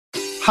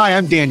Hi,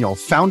 I'm Daniel,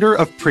 founder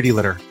of Pretty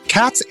Litter.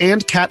 Cats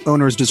and cat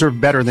owners deserve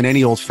better than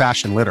any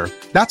old-fashioned litter.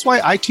 That's why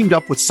I teamed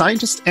up with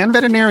scientists and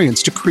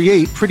veterinarians to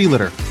create Pretty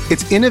Litter.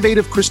 Its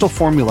innovative crystal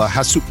formula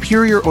has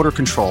superior odor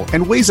control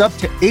and weighs up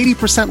to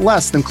 80%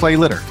 less than clay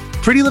litter.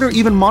 Pretty Litter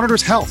even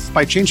monitors health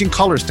by changing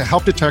colors to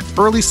help detect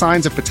early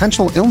signs of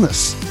potential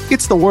illness.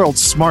 It's the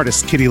world's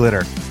smartest kitty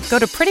litter. Go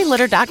to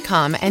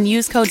prettylitter.com and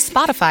use code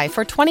SPOTIFY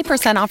for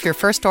 20% off your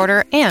first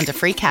order and a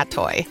free cat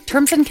toy.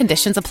 Terms and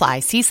conditions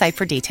apply. See site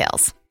for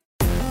details.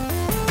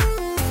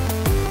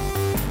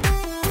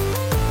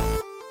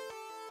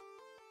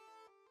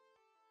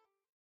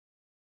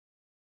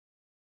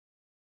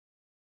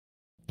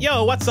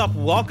 Yo, what's up?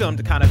 Welcome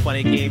to Kind of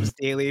Funny Games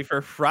Daily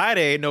for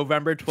Friday,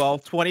 November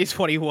 12th,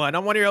 2021.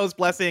 I'm one of your hosts,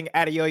 Blessing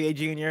Adeoye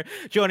Jr.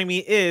 Joining me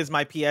is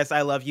my PS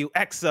I Love You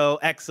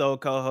XOXO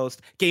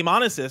co-host, Game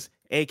Onesis,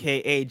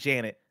 aka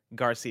Janet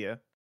Garcia.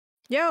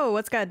 Yo,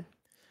 what's good?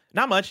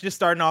 Not much, just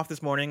starting off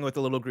this morning with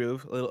a little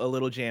groove, a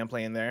little jam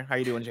playing there. How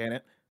you doing,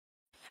 Janet?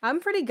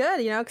 I'm pretty good,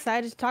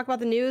 excited to talk about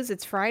the news.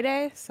 It's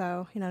Friday,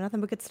 so, nothing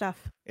but good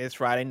stuff. It's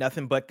Friday,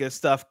 nothing but good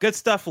stuff. Good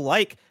stuff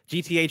like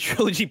GTA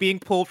Trilogy being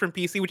pulled from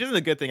PC, which isn't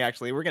a good thing,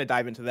 actually. We're going to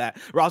dive into that.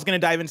 We're also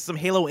going to dive into some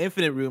Halo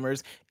Infinite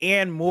rumors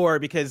and more,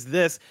 because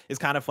this is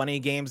Kind of Funny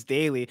Games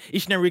Daily.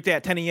 Each and every weekday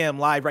at 10 a.m.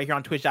 live right here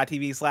on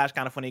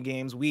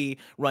twitch.tv/kindoffunnygames. We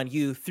run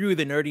you through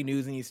the nerdy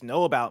news you need to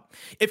know about.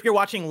 If you're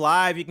watching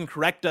live, you can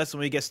correct us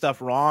when we get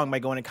stuff wrong by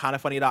going to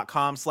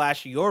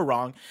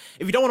kindoffunny.com/you're-wrong.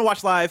 If you don't want to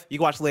watch live, you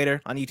can watch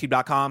later on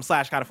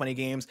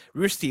youtube.com/kindoffunnygames,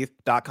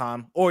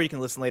 roosterteeth.com, or you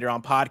can listen later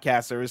on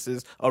podcast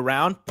services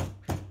around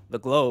the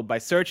globe by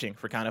searching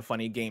for Kind of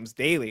Funny Games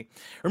Daily.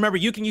 Remember,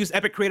 you can use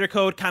Epic Creator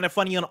Code Kind of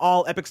Funny on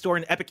all Epic Store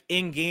and Epic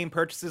in-game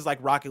purchases like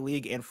Rocket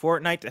League and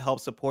Fortnite to help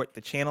support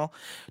the channel.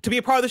 To be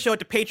a part of the show,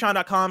 to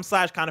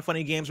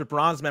patreon.com/kindoffunnygames, where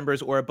bronze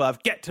members or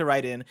above get to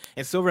write in,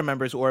 and silver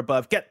members or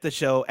above get the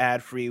show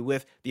ad-free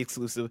with the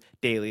exclusive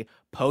daily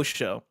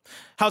post-show.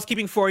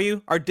 Housekeeping for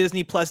you, our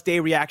Disney Plus Day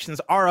reactions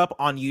are up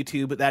on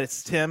YouTube. That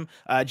is Tim,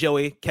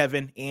 Joey,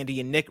 Kevin, Andy,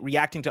 and Nick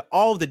reacting to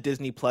all of the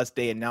Disney Plus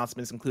Day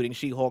announcements, including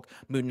She-Hulk,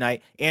 Moon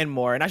Knight, and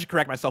more. And I should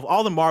correct myself,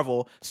 all the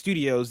Marvel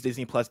Studios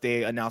Disney Plus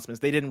Day announcements,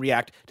 they didn't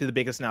react to the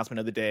biggest announcement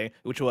of the day,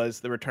 which was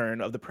the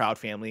return of the Proud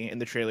Family and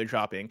the trailer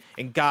dropping.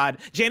 And God,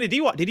 Janet,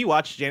 did you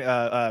watch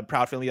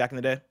Proud Family back in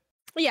the day?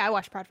 Yeah, I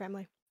watched Proud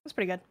Family. It was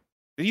pretty good.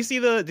 Did you see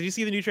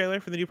the new trailer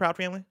for the new Proud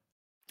Family?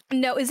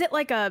 No, is it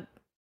like a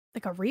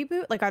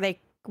reboot?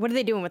 What are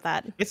they doing with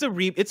that? It's a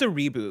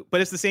reboot,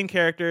 but it's the same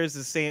characters,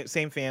 the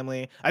same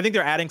family. I think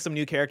they're adding some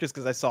new characters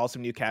because I saw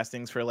some new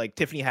castings for, like,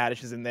 Tiffany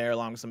Haddish is in there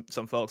along with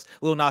some folks.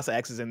 Lil Nas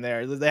X is in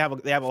there. They have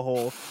a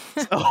whole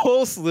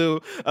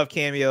slew of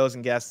cameos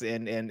and guests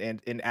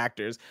and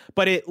actors.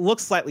 But it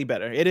looks slightly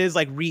better. It is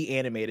like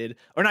reanimated,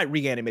 or not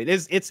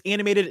reanimated. It's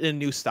animated in a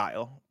new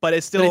style, but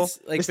it still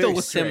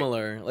looks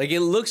similar. Great. Like,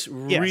 it looks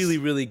really,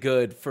 really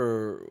good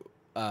for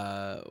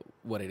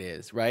what it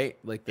is, right?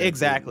 Like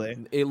exactly.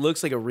 It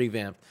looks like a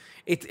revamp.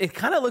 It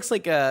kind of looks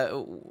like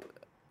a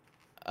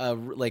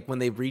like when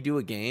they redo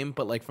a game,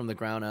 but like from the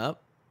ground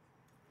up.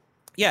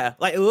 Yeah,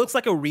 like it looks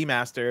like a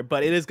remaster,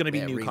 but it is going to be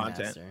new remaster.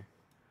 Content.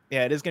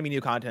 Yeah, it is going to be new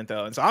content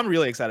though, and so I'm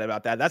really excited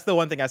about that. That's the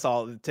one thing I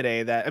saw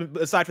today that,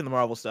 aside from the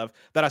Marvel stuff,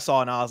 that I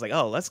saw and I was like,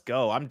 oh, let's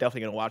go. I'm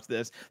definitely going to watch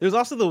this. There's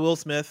also the Will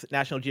Smith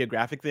National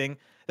Geographic thing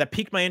that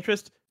piqued my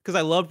interest because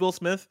I loved Will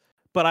Smith.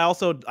 But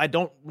I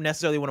don't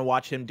necessarily want to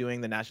watch him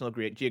doing the National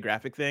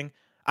Geographic thing.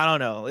 I don't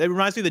know. It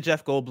reminds me of the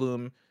Jeff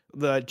Goldblum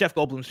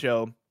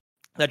show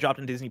that dropped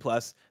on Disney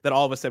Plus that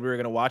all of us said we were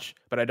going to watch,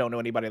 but I don't know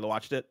anybody that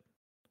watched it.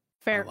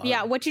 Fair.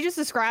 Yeah, what you just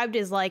described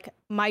is like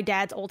my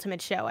dad's ultimate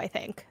show, I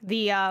think.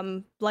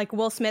 The like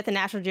Will Smith and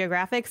National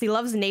Geographic. He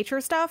loves nature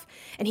stuff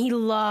and he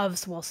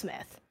loves Will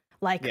Smith.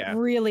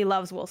 Really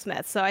loves Will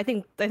Smith. So I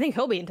think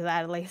he'll be into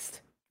that at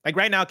least. Like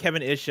right now,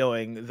 Kevin is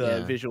showing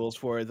the visuals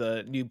for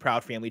the new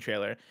Proud Family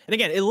trailer. And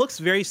again, it looks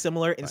very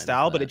similar in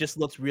style, but it just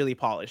looks really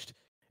polished.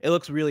 It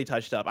looks really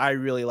touched up. I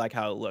really like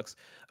how it looks.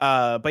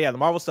 But yeah, the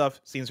Marvel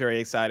stuff seems very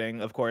exciting.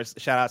 Of course,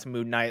 shout out to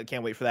Moon Knight.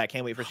 Can't wait for that.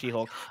 Can't wait for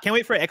She-Hulk. Can't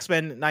wait for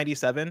X-Men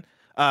 97.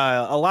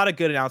 A lot of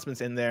good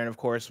announcements in there, and of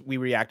course we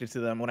reacted to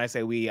them. When I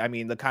say we, I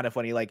mean the Kind of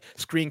Funny like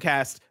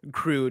screencast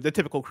crew, the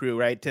typical crew,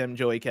 right? Tim,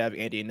 Joey, Kev,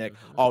 Andy, and Nick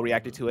all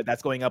reacted to it.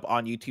 That's going up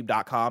on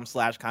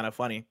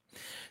youtube.com/kindoffunny.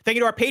 Thank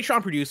you to our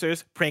Patreon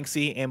producers,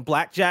 Pranksy and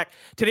Blackjack.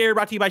 Today we're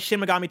brought to you by Shin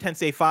Megami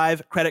Tensei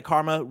 5, Credit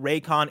Karma,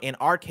 Raycon, and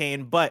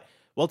Arcane, but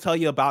we'll tell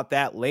you about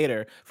that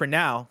later. For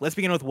now, let's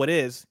begin with what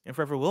is, and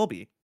forever will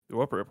be, the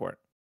Roper Report.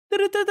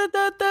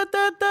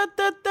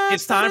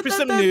 It's time for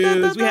some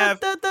news. We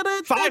have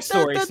 5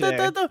 stories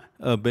today.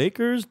 A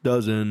baker's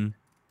dozen.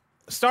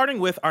 Starting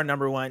with our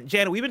number one.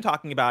 Janet, we've been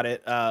talking about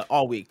it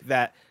all week,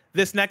 that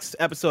This next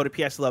episode of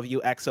PS Love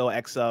You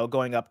XOXO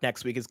going up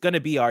next week is going to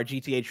be our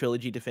GTA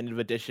Trilogy Definitive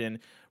Edition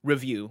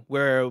review,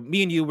 where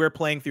me and you, we're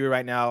playing through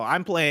right now.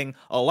 I'm playing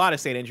a lot of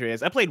San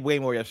Andreas. I played way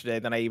more yesterday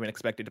than I even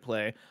expected to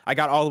play. I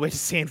got all the way to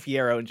San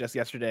Fierro in just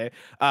yesterday.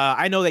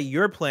 I know that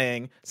you're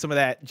playing some of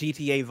that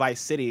GTA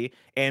Vice City,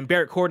 and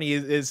Barrett Courtney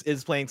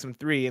is playing some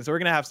 3, and so we're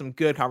going to have some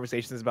good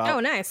conversations about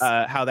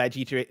how that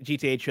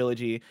GTA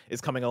Trilogy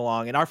is coming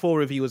along, and our full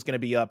review is going to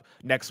be up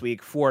next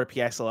week for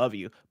PS Love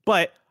You.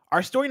 But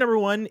our story number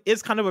 1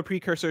 is kind of a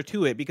precursor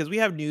to it because we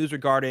have news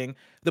regarding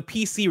the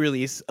PC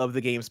release of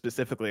the game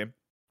specifically.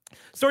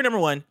 Story number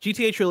 1,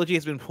 GTA Trilogy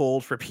has been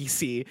pulled for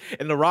PC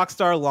and the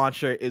Rockstar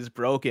launcher is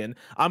broken.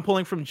 I'm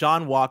pulling from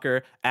John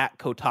Walker at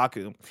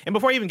Kotaku. And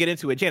before I even get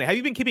into it, Janet, have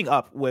you been keeping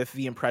up with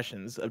the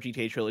impressions of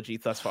GTA Trilogy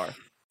thus far?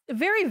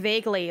 Very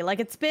vaguely. Like,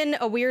 it's been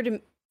a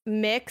weird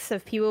mix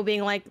of people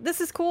being like, this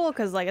is cool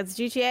because like it's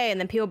GTA, and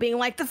then people being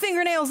like, the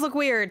fingernails look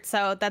weird.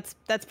 So that's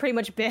pretty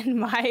much been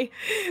my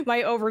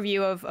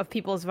overview of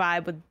people's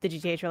vibe with the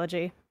GTA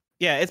Trilogy.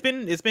 Yeah, it's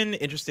been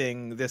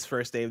interesting this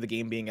first day of the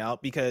game being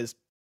out because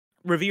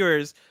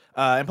reviewers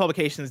and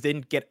publications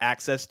didn't get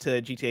access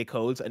to GTA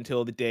codes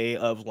until the day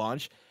of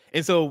launch,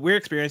 and so we're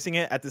experiencing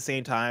it at the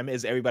same time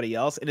as everybody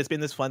else. And it's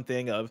been this fun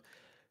thing of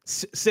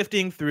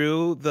sifting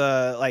through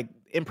the like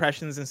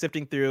impressions and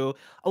sifting through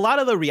a lot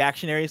of the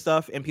reactionary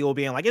stuff and people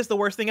being like, it's the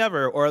worst thing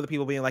ever, or other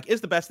people being like,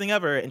 it's the best thing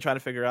ever, and trying to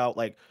figure out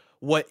like,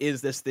 what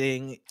is this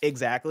thing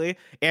exactly.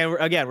 And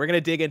we're going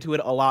to dig into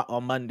it a lot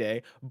on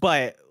Monday,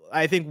 but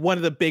I think one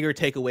of the bigger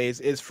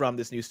takeaways is from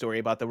this news story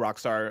about the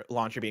Rockstar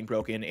launcher being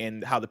broken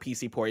and how the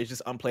PC port is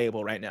just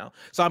unplayable right now.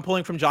 So I'm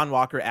pulling from John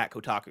Walker at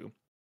Kotaku.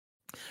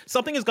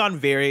 Something has gone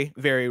very,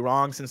 very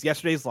wrong since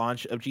yesterday's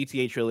launch of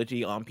GTA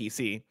Trilogy on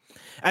PC.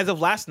 As of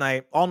last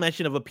night, all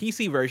mention of a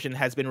PC version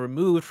has been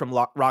removed from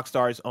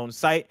Rockstar's own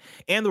site,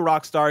 and the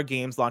Rockstar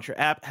Games Launcher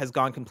app has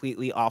gone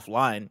completely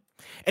offline.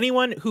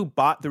 Anyone who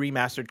bought the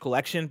remastered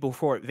collection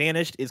before it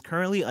vanished is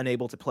currently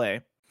unable to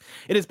play.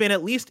 It has been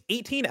at least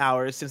 18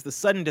 hours since the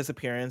sudden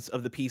disappearance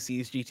of the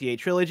PC's GTA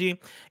Trilogy,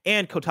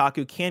 and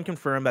Kotaku can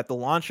confirm that the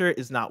launcher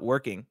is not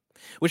working,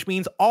 which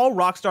means all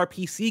Rockstar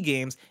PC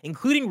games,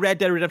 including Red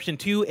Dead Redemption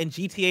 2 and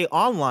GTA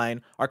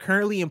Online, are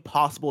currently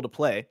impossible to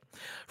play.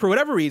 For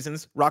whatever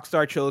reasons,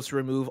 Rockstar chose to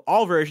remove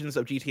all versions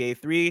of GTA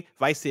 3,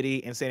 Vice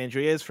City, and San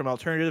Andreas from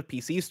alternative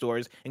PC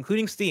stores,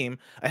 including Steam,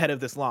 ahead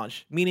of this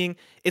launch, meaning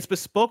its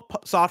bespoke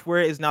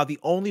software is now the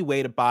only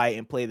way to buy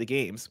and play the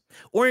games,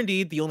 or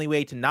indeed the only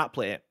way to not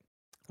play it.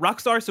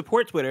 Rockstar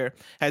support Twitter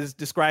has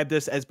described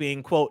this as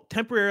being, quote,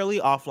 temporarily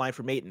offline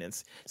for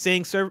maintenance,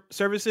 saying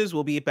services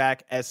will be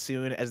back as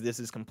soon as this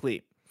is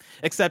complete.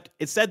 Except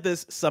it said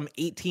this some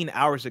 18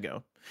 hours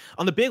ago,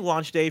 on the big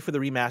launch day for the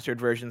remastered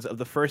versions of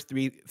the first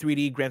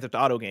 3D Grand Theft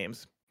Auto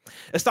games.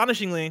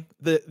 Astonishingly,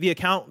 the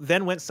account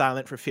then went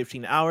silent for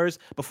 15 hours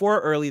before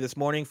early this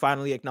morning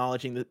finally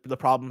acknowledging that the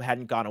problem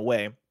hadn't gone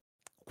away.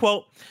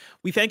 Quote,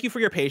 we thank you for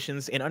your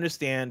patience and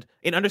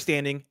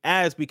understanding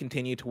as we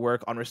continue to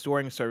work on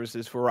restoring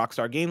services for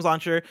Rockstar Games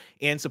Launcher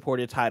and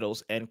supported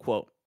titles, end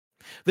quote.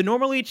 The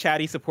normally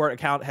chatty support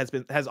account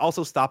has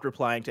also stopped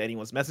replying to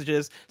anyone's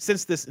messages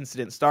since this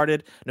incident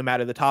started, no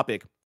matter the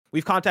topic.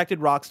 We've contacted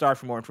Rockstar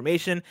for more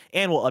information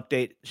and will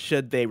update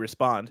should they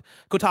respond.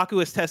 Kotaku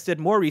has tested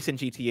more recent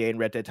GTA and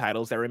Red Dead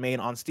titles that remain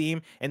on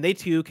Steam, and they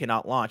too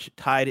cannot launch,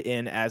 tied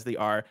in as they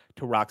are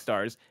to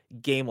Rockstar's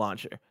game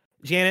launcher.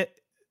 Janet,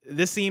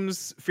 this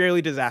seems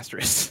fairly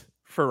disastrous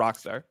for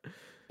Rockstar.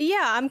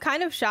 Yeah, I'm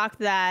kind of shocked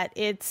that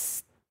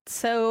it's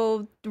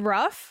so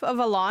rough of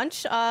a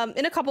launch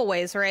in a couple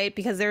ways, right?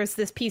 Because there's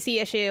this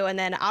PC issue, and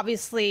then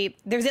obviously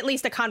there's at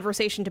least a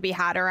conversation to be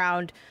had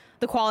around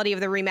the quality of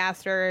the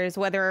remasters,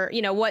 whether,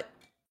 you know,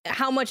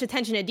 how much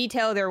attention to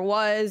detail there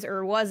was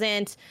or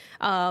wasn't,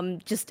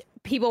 just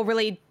people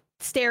really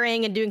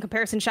staring and doing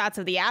comparison shots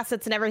of the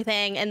assets and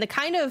everything, and the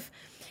kind of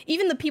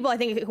even the people I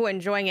think who are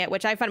enjoying it,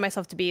 which I find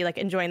myself to be like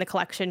enjoying the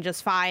collection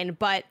just fine,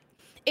 but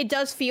it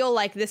does feel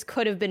like this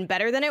could have been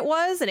better than it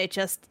was, and it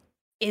just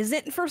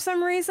isn't for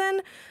some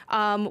reason,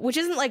 which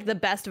isn't like the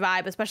best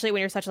vibe, especially when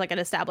you're such like an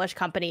established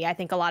company. I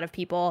think a lot of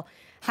people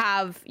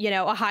have, you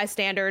know, a high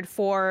standard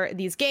for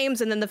these games,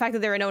 and then the fact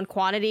that they're a known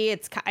quantity,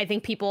 I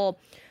think people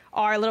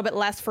are a little bit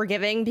less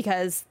forgiving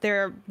because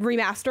they're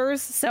remasters.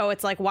 So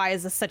it's like, why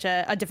is this such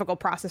a difficult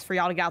process for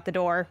y'all to get out the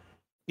door?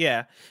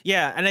 Yeah.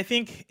 And I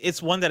think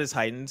it's one that is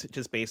heightened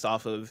just based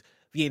off of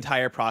the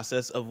entire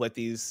process of what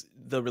the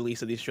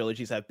release of these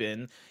trilogies have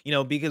been, you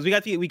know, because we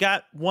got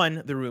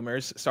the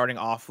rumors starting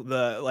off,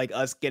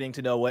 us getting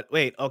to know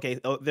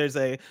there's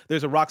a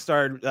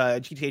Rockstar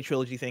GTA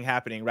trilogy thing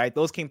happening, right?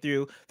 Those came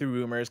through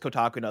rumors.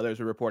 Kotaku and others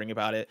were reporting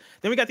about it.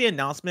 Then we got the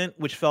announcement,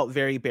 which felt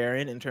very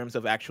barren in terms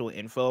of actual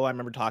info. I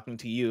remember talking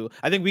to you.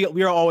 I think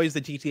we are always the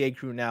GTA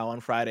crew now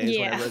on Fridays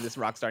whenever this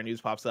Rockstar news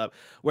pops up,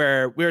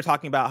 where we were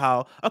talking about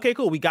how, okay,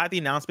 cool, we got the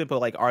announcement, but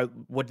like,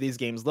 what do these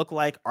games look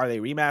like? Are they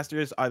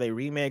remasters? Are they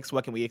remakes?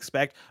 What can we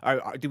expect?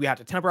 Do we have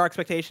to temper our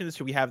expectations?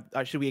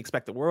 Should we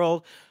expect the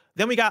world?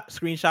 Then we got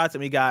screenshots,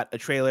 and we got a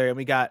trailer, and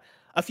we got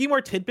a few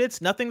more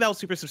tidbits, nothing that was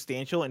super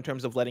substantial in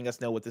terms of letting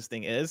us know what this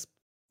thing is.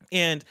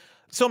 And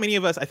so many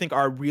of us, I think,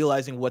 are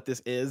realizing what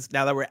this is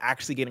now that we're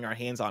actually getting our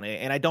hands on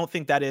it. And I don't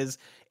think that is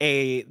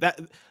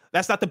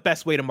that's not the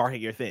best way to market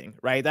your thing,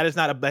 right? That is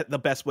not the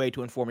best way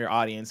to inform your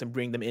audience and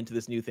bring them into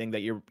this new thing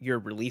that you're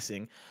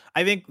releasing.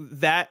 I think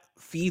that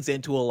feeds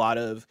into a lot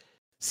of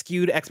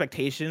skewed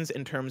expectations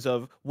in terms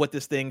of what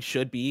this thing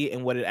should be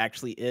and what it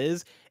actually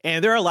is.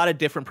 And there are a lot of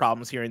different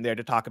problems here and there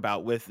to talk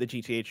about with the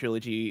GTA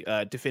Trilogy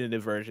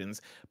definitive versions.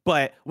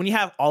 But when you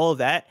have all of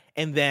that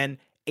and then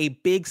a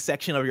big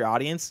section of your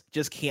audience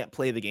just can't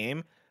play the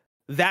game,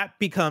 that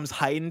becomes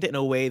heightened in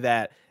a way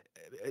that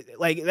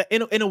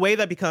in a way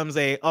that becomes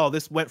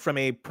this went from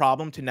a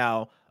problem to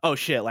now, oh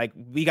shit, like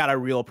we got a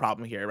real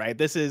problem here, right?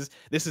 This is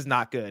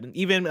not good. And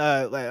even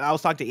I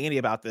was talking to Andy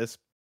about this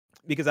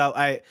because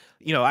I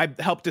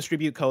helped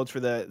distribute codes for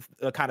the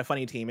Kind of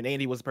Funny team, and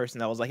Andy was the person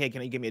that was like, hey,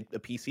 can you give me a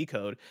PC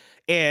code?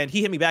 And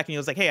he hit me back and he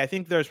was like, hey, I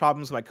think there's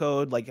problems with my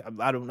code, like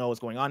I don't know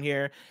what's going on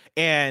here.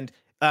 And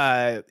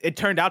it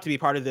turned out to be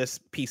part of this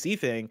PC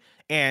thing,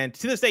 and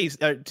to this day,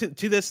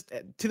 to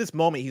this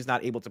moment, he's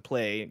not able to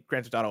play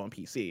Grand Theft Auto on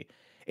PC,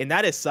 and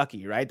that is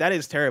sucky, right? That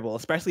is terrible,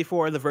 especially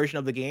for the version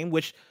of the game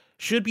which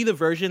should be the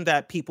version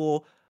that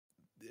people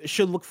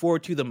should look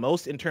forward to the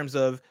most in terms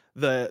of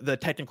the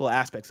technical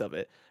aspects of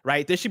it,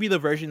 right? This should be the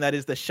version that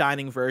is the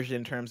shining version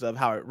in terms of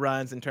how it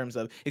runs, in terms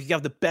of if you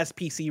have the best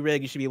PC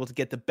rig, you should be able to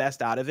get the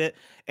best out of it.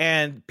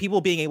 And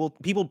people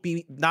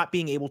not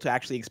being able to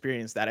actually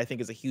experience that, I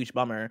think, is a huge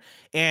bummer.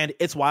 And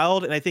it's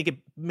wild. And I think it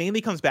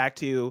mainly comes back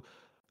to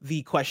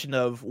the question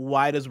of,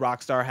 why does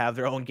Rockstar have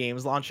their own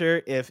games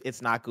launcher if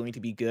it's not going to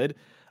be good?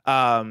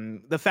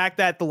 The fact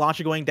that the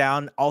launcher going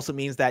down also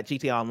means that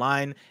GTA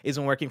Online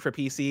isn't working for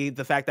PC.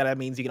 The fact that it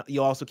means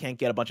you also can't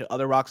get a bunch of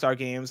other Rockstar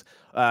games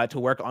to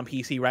work on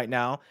PC right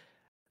now.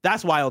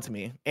 That's wild to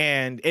me.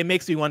 And it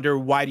makes me wonder,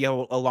 why do you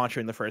have a launcher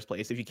in the first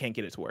place if you can't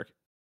get it to work?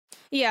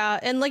 Yeah,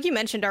 and like you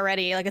mentioned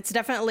already, like it's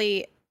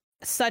definitely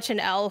such an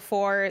L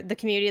for the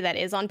community that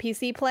is on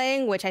PC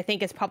playing, which I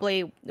think is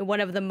probably one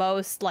of the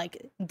most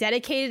like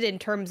dedicated in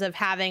terms of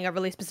having a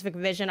really specific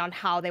vision on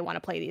how they want to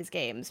play these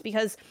games.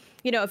 Because,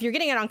 if you're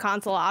getting it on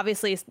console,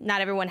 obviously not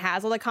everyone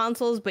has all the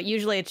consoles, but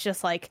usually it's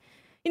just like,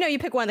 you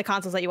pick one of the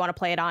consoles that you want to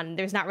play it on.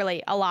 There's not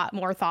really a lot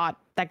more thought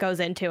that goes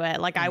into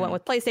it. Like I went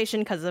with PlayStation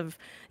because of,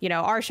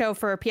 our show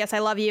for PS I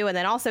Love You. And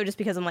then also just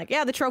because I'm like,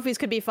 yeah, the trophies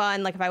could be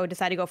fun. Like if I would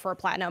decide to go for a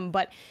platinum,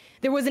 but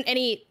there wasn't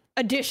any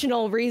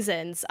additional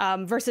reasons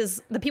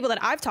versus the people that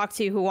I've talked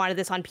to who wanted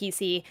this on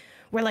PC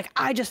were like,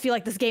 I just feel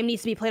like this game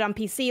needs to be played on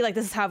PC. Like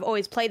this is how I've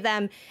always played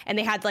them. And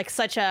they had like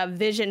such a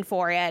vision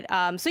for it.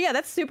 So yeah,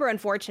 that's super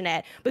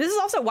unfortunate. But this is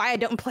also why I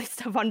don't play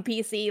stuff on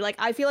PC. Like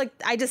I feel like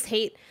I just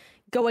hate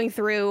going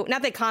through,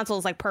 not that console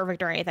is like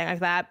perfect or anything like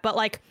that, but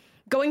like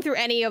going through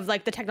any of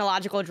like the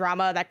technological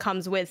drama that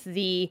comes with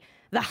the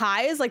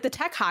highs. Like the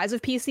tech highs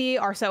of PC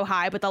are so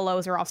high, but the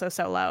lows are also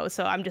so low.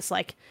 So I'm just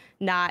like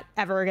not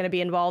ever going to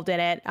be involved in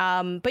it.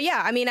 But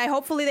yeah, I mean,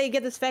 hopefully they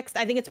get this fixed.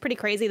 I think it's pretty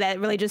crazy that it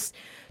really just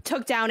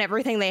took down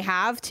everything they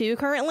have too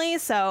currently.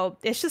 So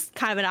it's just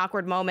kind of an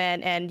awkward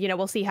moment, and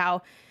we'll see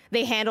how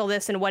they handle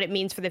this and what it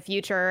means for the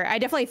future. I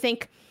definitely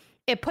think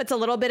it puts a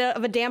little bit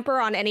of a damper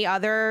on any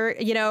other,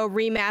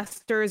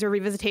 remasters or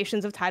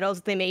revisitations of titles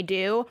that they may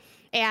do.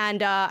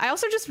 And I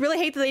also just really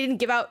hate that they didn't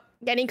give out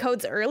any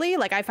codes early.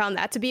 Like I found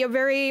that to be a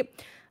very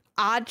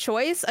odd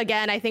choice.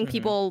 Again, I think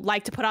people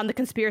like to put on the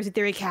conspiracy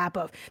theory cap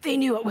of they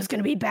knew it was going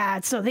to be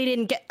bad, so they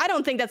didn't get. I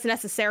don't think that's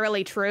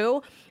necessarily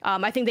true.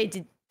 I think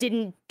they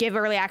didn't give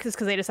early access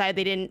because they decided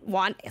they didn't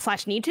want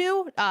 / need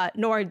to,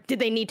 nor did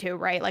they need to,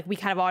 right? Like we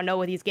kind of all know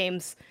what these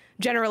games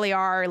generally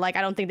are. Like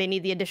I don't think they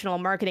need the additional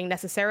marketing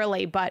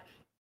necessarily, but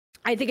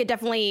I think it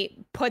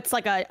definitely puts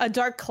like a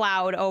dark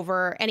cloud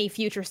over any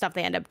future stuff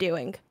they end up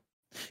doing.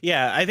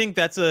 Yeah, I think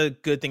that's a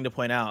good thing to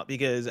point out,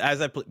 because as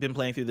I've been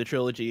playing through the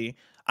trilogy,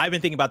 I've been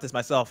thinking about this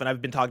myself, and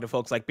I've been talking to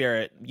folks like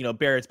Barrett.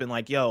 Barrett's been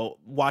like, yo,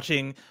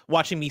 watching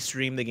me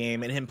stream the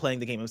game and him playing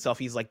the game himself,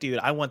 he's like, dude,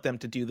 I want them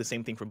to do the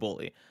same thing for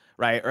Bully,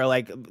 right? Or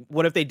like,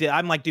 what if they did?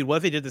 I'm like, dude, what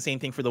if they did the same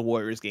thing for the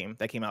Warriors game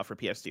that came out for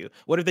PS2?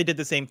 What if they did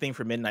the same thing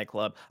for Midnight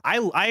Club?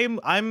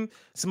 I'm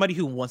somebody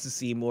who wants to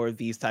see more of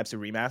these types of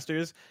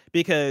remasters,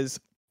 because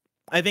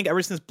I think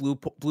ever since Blue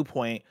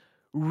Point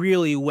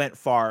really went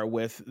far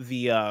with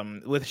the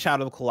with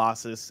Shadow of the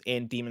Colossus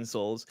and Demon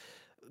Souls,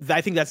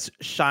 I think that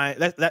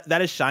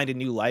has shined a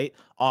new light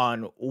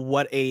on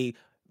what a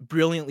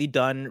brilliantly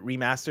done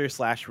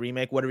remaster /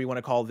 remake, whatever you want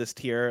to call this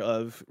tier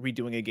of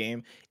redoing a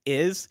game,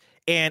 is.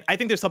 And I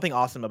think there's something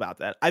awesome about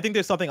that. I think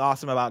there's something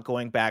awesome about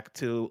going back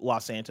to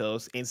Los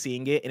Santos and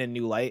seeing it in a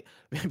new light,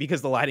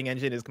 because the lighting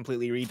engine is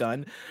completely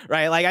redone,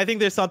 right? Like I think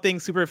there's something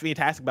super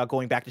fantastic about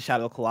going back to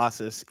Shadow of the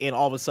Colossus, and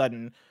all of a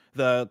sudden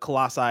the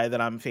colossi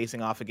that I'm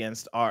facing off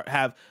against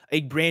have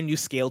a brand new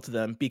scale to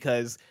them,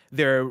 because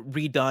they're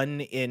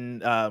redone in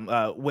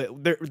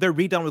they're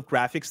redone with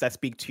graphics that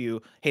speak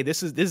to, hey,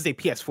 this is a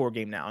PS4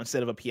 game now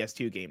instead of a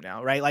PS2 game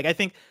now, right? Like I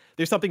think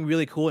there's something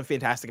really cool and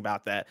fantastic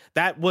about that.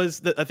 That was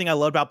the thing I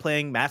loved about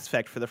playing Mass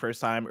Effect for the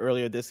first time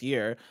earlier this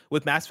year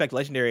with Mass Effect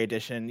Legendary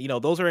Edition. You know,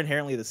 those are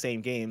inherently the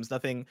same games.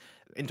 Nothing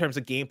in terms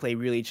of gameplay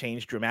really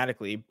changed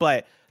dramatically,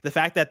 but the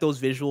fact that those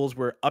visuals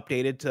were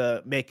updated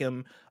to make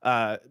him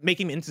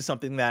into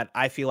something that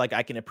I feel like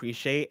I can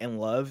appreciate and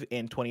love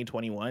in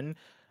 2021,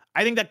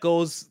 I think that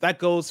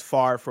goes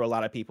far for a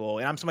lot of people.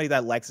 And I'm somebody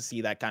that likes to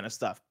see that kind of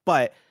stuff.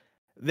 But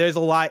there's a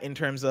lot in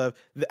terms of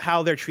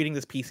how they're treating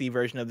this PC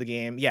version of the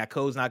game. Yeah,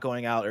 code's not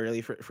going out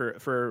early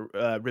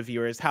for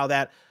reviewers. How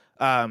that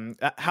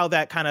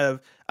kind of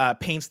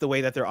paints the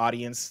way that their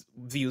audience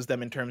views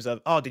them in terms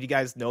of, oh, did you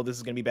guys know this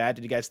is going to be bad?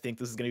 Did you guys think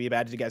this is going to be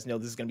bad? Did you guys know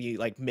this is going to be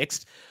like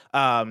mixed?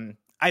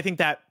 I think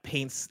that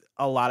paints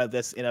a lot of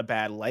this in a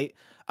bad light.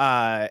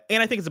 And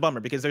I think it's a bummer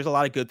because there's a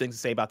lot of good things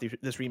to say about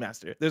this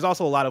remaster. There's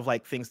also a lot of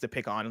like things to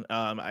pick on,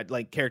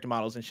 like character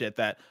models and shit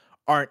that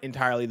aren't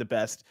entirely the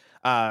best.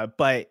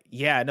 But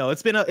yeah, no,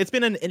 it's been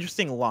an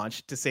interesting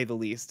launch to say the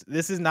least.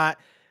 This is not.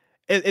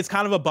 It's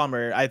kind of a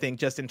bummer, I think,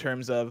 just in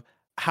terms of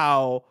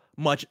how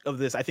much of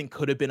this I think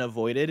could have been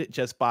avoided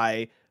just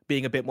by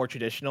being a bit more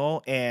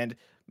traditional and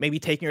maybe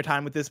taking your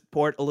time with this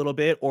port a little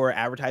bit, or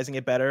advertising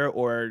it better,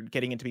 or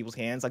getting into people's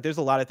hands. Like, there's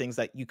a lot of things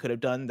that you could have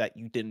done that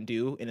you didn't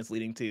do, and it's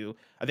leading to,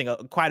 I think,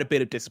 quite a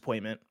bit of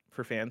disappointment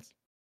for fans.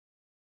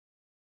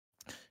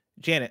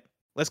 Janet,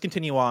 let's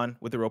continue on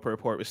with the Roper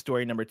Report with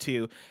story number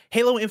 2.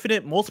 Halo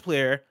Infinite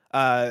multiplayer.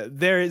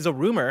 There is a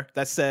rumor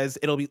that says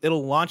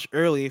it'll launch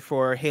early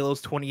for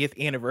Halo's 20th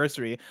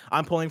anniversary.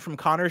 I'm pulling from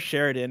Connor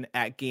Sheridan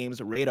at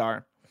Games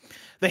Radar.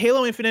 The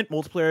Halo Infinite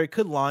multiplayer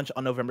could launch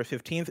on November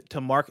 15th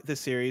to mark the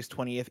series'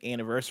 20th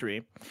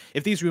anniversary,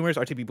 if these rumors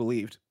are to be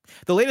believed.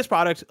 The latest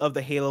product of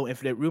the Halo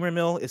Infinite rumor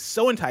mill is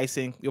so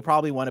enticing, you'll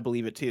probably want to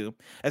believe it too,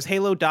 as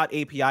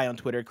Halo.api on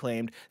Twitter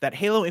claimed that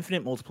Halo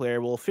Infinite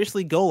multiplayer will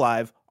officially go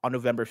live on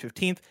November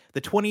 15th,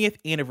 the 20th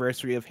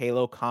anniversary of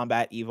Halo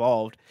Combat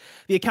Evolved.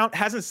 The account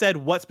hasn't said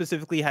what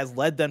specifically has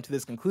led them to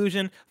this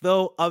conclusion,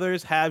 though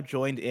others have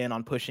joined in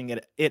on pushing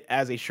it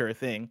as a sure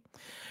thing.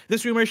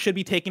 This rumor should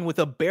be taken with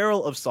a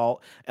barrel of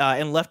salt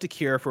and left to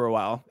cure for a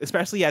while,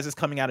 especially as it's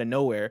coming out of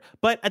nowhere.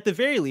 But at the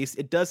very least,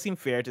 it does seem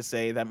fair to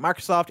say that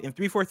Microsoft and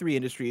 343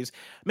 Industries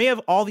may have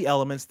all the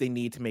elements they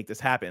need to make this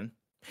happen.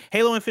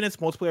 Halo Infinite's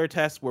multiplayer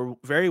tests were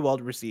very well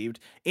received,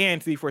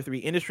 and 343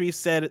 Industries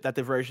said that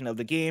the version of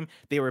the game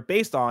they were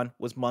based on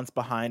was months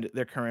behind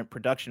their current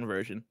production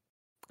version.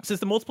 Since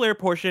the multiplayer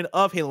portion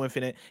of Halo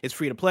Infinite is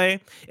free to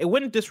play, it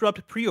wouldn't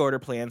disrupt pre-order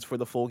plans for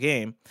the full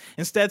game,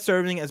 instead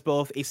serving as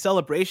both a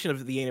celebration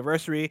of the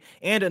anniversary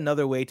and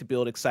another way to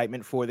build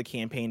excitement for the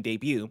campaign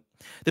debut.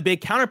 The big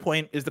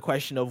counterpoint is the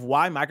question of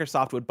why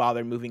Microsoft would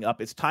bother moving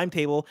up its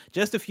timetable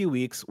just a few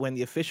weeks when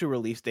the official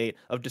release date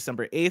of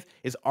December 8th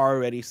is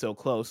already so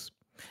close.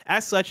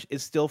 As such, it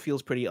still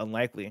feels pretty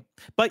unlikely.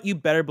 But you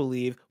better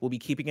believe we'll be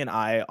keeping an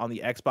eye on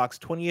the Xbox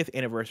 20th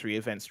anniversary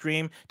event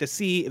stream to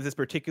see if this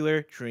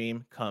particular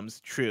dream comes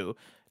true.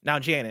 Now,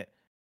 Janet,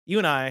 you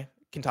and I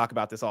can talk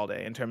about this all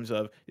day in terms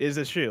of, is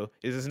this true?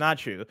 Is this not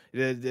true?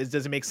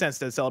 Does it make sense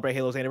to celebrate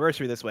Halo's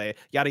anniversary this way?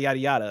 Yada, yada,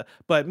 yada.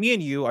 But me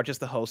and you are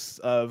just the hosts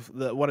of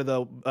one of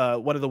the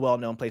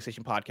well-known PlayStation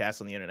podcasts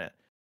on the internet.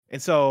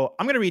 And so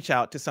I'm going to reach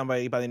out to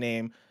somebody by the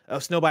name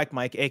of Snowbike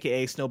Mike,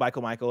 a.k.a.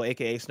 Snowbike Michael,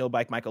 a.k.a.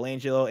 Snowbike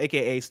Michelangelo,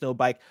 a.k.a.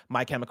 Snowbike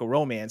My Chemical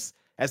Romance,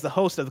 as the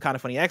host of the Kind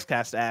of Funny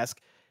Xcast, to ask,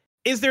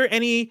 is there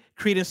any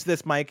credence to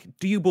this, Mike?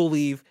 Do you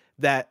believe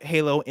that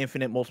Halo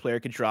Infinite multiplayer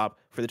could drop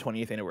for the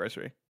 20th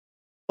anniversary?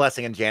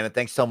 Blessing and Janet,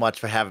 thanks so much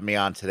for having me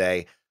on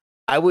today.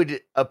 I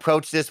would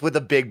approach this with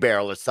a big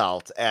barrel of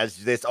salt,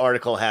 as this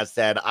article has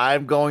said.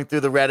 I'm going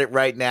through the Reddit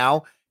right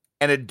now,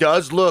 and it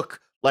does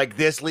look like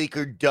this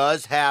leaker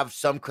does have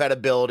some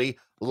credibility.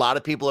 A lot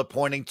of people are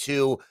pointing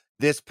to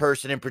this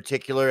person in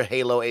particular,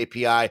 Halo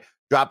API,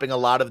 dropping a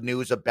lot of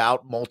news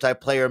about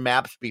multiplayer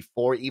maps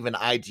before even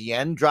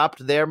IGN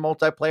dropped their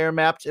multiplayer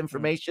maps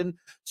information.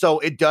 So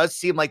it does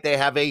seem like they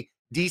have a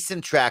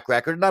decent track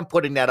record, and I'm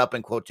putting that up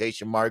in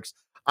quotation marks.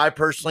 I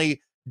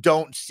personally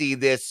don't see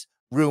this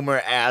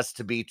rumor as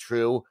to be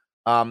true.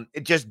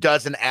 It just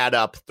doesn't add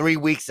up. 3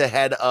 weeks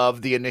ahead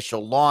of the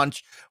initial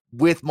launch,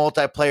 with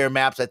multiplayer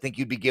maps, I think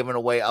you'd be giving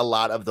away a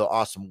lot of the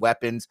awesome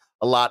weapons,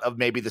 a lot of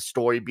maybe the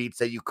story beats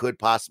that you could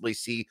possibly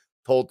see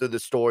told through the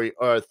story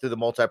or through the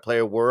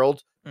multiplayer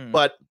world.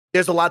 But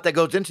there's a lot that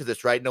goes into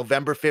this, right?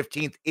 November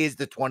 15th is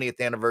the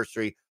 20th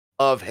anniversary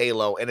of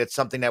Halo, and it's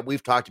something that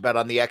we've talked about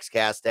on the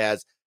Xcast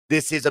as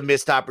this is a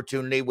missed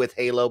opportunity with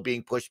Halo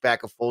being pushed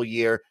back a full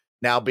year,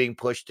 now being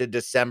pushed to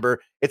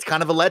December. It's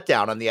kind of a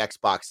letdown on the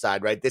Xbox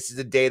side, right? This is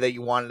a day that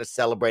you wanted to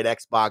celebrate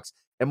Xbox,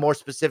 and more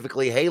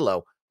specifically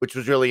Halo, which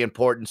was really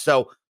important.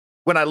 So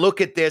when I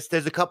look at this,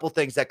 there's a couple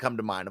things that come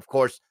to mind. Of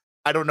course,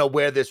 I don't know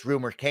where this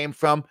rumor came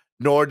from,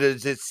 nor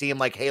does it seem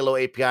like Halo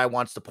API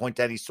wants to point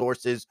to any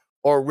sources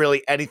or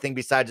really anything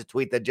besides a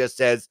tweet that just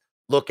says,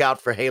 look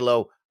out for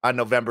Halo on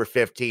November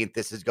 15th.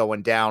 This is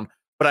going down.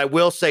 But I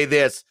will say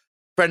this,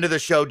 friend of the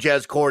show,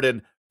 Jez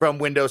Corden from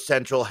Windows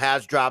Central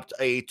has dropped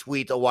a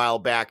tweet a while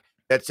back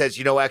that says,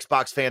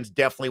 Xbox fans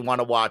definitely want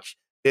to watch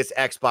this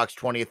Xbox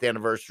 20th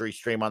anniversary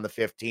stream on the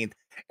 15th.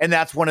 And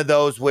that's one of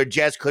those where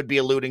Jez could be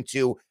alluding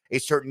to a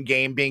certain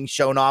game being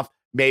shown off.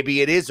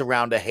 Maybe it is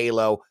around a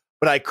Halo,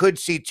 but I could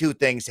see two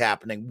things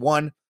happening.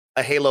 One,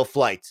 a Halo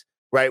flight,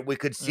 right? We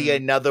could see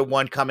another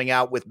one coming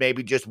out with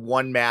maybe just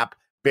one map,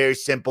 very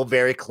simple,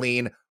 very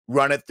clean,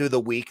 run it through the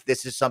week.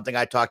 This is something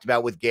I talked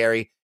about with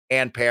Gary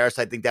and Paris.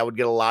 I think that would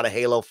get a lot of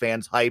Halo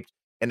fans hyped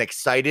and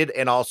excited.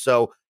 And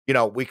also,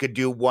 we could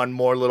do one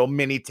more little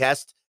mini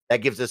test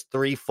that gives us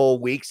 3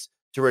 full weeks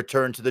to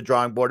return to the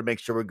drawing board to make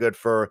sure we're good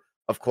for,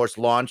 of course,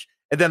 launch.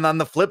 And then on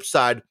the flip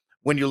side,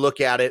 when you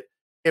look at it,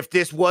 if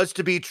this was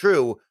to be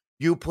true,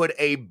 you put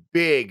a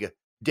big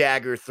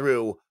dagger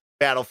through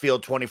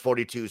Battlefield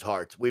 2042's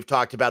heart. We've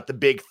talked about the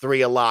big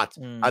three a lot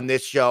on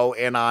this show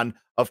and on,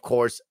 of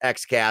course,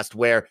 XCast,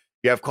 where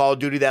you have Call of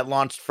Duty that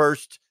launched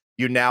first.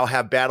 You now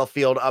have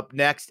Battlefield up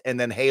next, and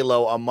then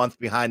Halo a month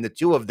behind the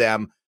two of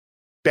them.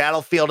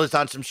 Battlefield is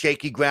on some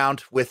shaky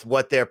ground with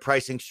what their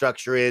pricing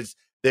structure is,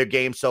 their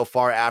game so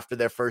far after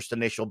their first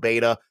initial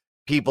beta.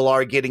 People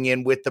are getting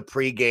in with the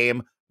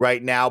pregame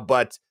right now,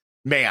 but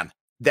man,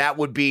 that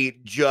would be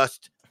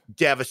just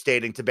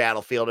devastating to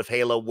Battlefield if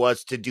Halo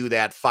was to do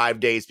that 5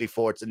 days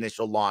before its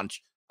initial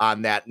launch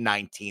on that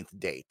 19th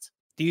date.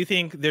 Do you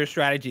think there's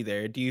strategy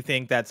there? Do you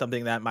think that's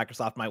something that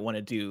Microsoft might want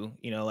to do?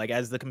 Like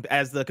as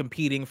the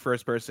competing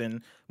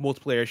first-person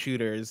multiplayer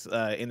shooters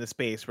in the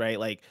space, right?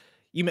 Like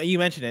you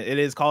mentioned it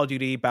is Call of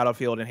Duty,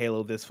 Battlefield, and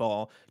Halo this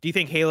fall. Do you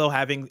think Halo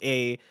having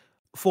a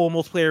full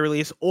multiplayer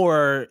release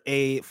or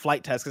a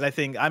flight test? Because I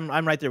think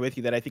I'm right there with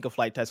you that I think a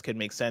flight test could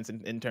make sense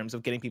in terms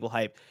of getting people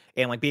hyped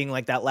and like being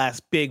like that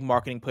last big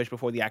marketing push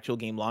before the actual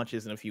game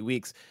launches in a few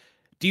weeks.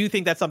 Do you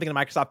think that's something that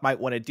Microsoft might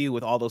want to do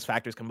with all those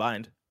factors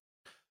combined?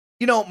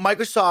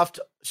 Microsoft,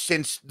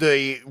 since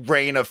the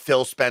reign of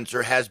Phil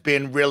Spencer, has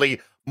been really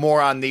more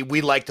on the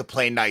we like to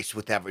play nice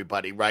with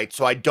everybody, right?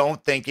 So I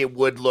don't think it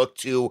would look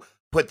to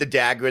put the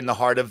dagger in the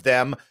heart of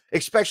them,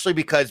 especially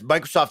because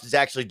Microsoft is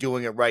actually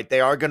doing it right.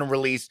 They are going to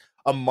release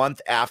a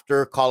month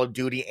after Call of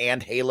Duty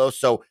and Halo.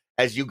 So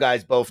as you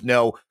guys both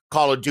know,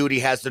 Call of Duty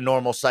has the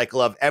normal cycle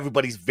of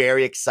everybody's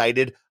very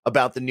excited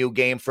about the new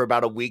game for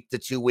about a week to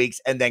 2 weeks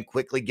and then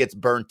quickly gets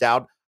burnt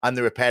out on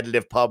the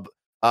repetitive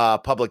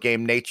public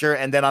game nature.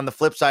 And then on the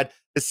flip side,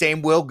 the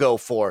same will go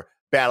for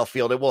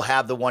Battlefield. It will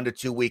have the 1 to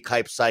 2 week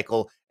hype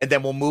cycle. And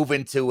then we'll move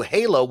into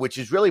Halo, which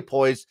is really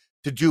poised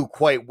to do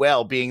quite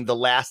well, being the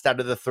last out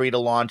of the 3 to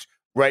launch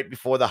right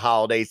before the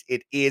holidays.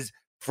 It is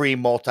free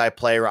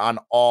multiplayer on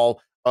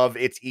all of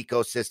its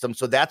ecosystem.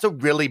 So that's a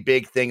really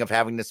big thing of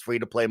having this free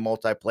to play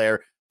multiplayer.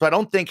 So I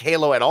don't think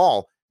Halo at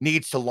all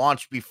needs to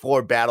launch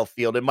before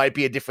Battlefield. It might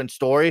be a different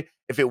story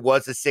if it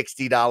was a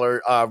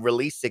 $60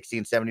 release, $60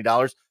 and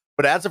 $70.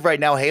 But as of right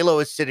now, Halo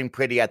is sitting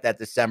pretty at that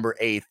December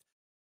 8th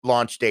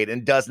launch date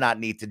and does not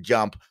need to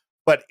jump.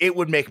 But it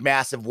would make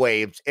massive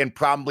waves and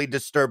probably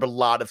disturb a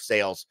lot of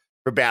sales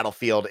for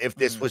Battlefield if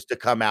this was to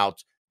come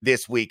out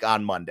this week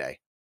on Monday.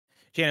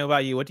 Shannon, what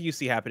about you? What do you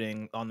see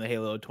happening on the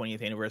Halo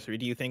 20th anniversary?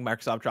 Do you think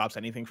Microsoft drops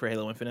anything for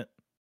Halo Infinite?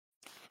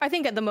 I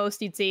think at the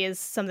most you'd see is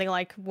something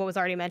like what was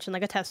already mentioned,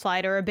 like a test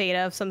flight or a beta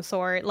of some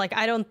sort. Like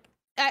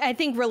I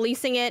think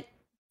releasing it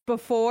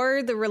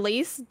before the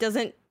release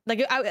doesn't,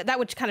 that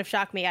would kind of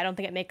shock me. I don't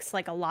think it makes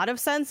like a lot of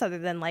sense other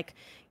than like,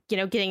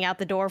 getting out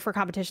the door for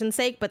competition's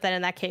sake. But then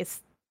in that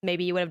case,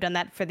 maybe you would have done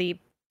that for the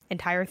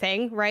entire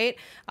thing, right?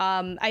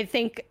 I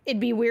think it'd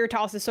be weird to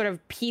also sort of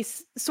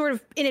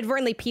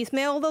inadvertently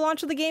piecemeal the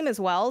launch of the game as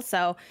well.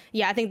 So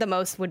yeah, I think the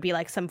most would be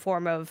like some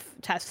form of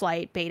test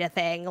flight beta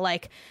thing.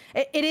 Like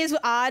it is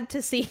odd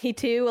to see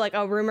too, like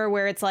a rumor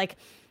where it's like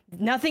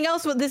nothing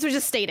else. This was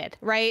just stated,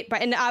 right?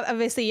 But and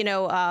obviously,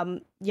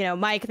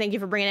 Mike, thank you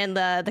for bringing in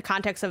the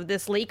context of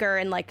this leaker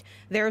and like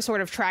their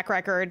sort of track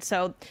record.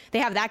 So they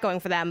have that going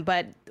for them.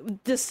 But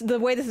the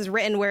way this is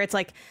written, where it's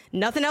like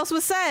nothing else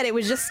was said, it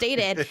was just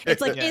stated. It's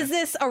like, is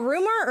this a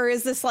rumor or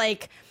is this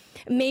like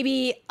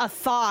maybe a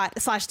thought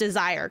 /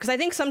 desire? Because I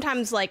think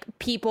sometimes like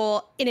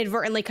people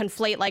inadvertently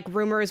conflate like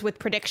rumors with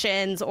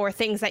predictions or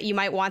things that you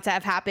might want to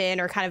have happen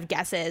or kind of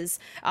guesses,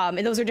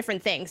 and those are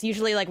different things.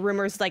 Usually like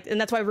rumors, like,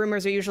 and that's why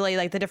rumors are usually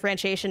like the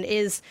differentiation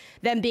is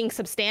them being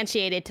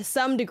substantiated to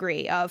some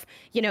degree of,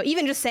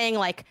 even just saying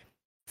like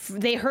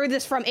they heard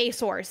this from a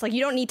source. Like you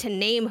don't need to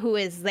name who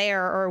is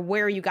there or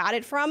where you got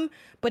it from,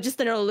 but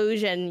just an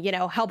illusion,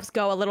 helps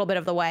go a little bit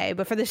of the way.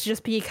 But for this to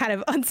just be kind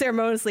of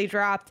unceremoniously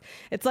dropped,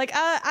 it's like,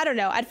 I don't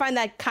know. I'd find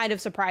that kind of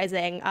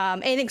surprising.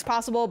 Anything's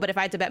possible, but if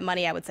I had to bet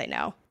money, I would say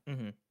no.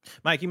 Mm-hmm.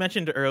 Mike, you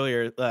mentioned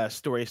earlier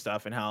story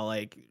stuff and how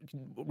like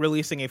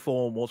releasing a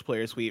full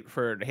multiplayer suite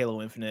for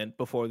Halo Infinite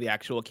before the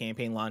actual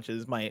campaign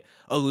launches might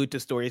allude to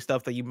story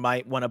stuff that you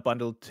might want to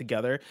bundle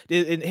together.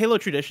 In Halo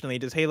traditionally,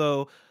 does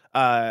Halo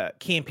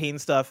campaign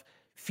stuff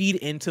feed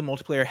into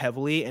multiplayer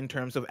heavily in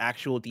terms of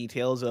actual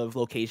details of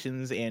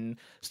locations and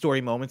story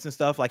moments and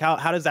stuff? Like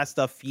how does that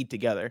stuff feed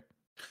together?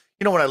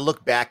 When I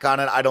look back on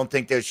it, I don't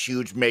think there's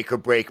huge make or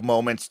break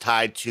moments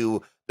tied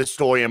to the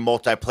story and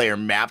multiplayer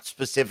map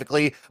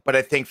specifically, but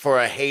I think for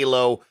a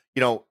Halo,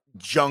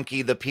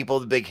 junkie, the people,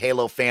 the big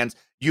Halo fans,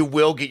 you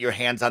will get your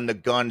hands on the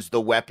guns,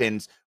 the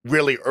weapons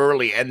really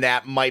early. And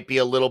that might be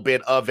a little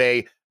bit of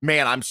a,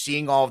 man, I'm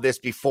seeing all of this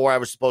before I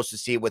was supposed to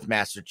see it with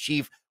Master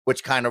Chief,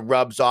 which kind of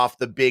rubs off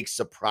the big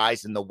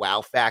surprise and the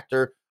wow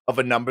factor of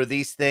a number of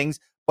these things.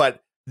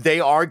 But they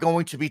are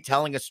going to be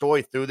telling a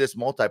story through this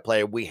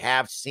multiplayer. We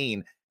have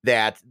seen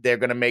that they're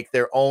going to make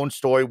their own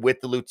story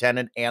with the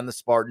Lieutenant and the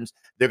Spartans.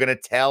 They're going to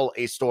tell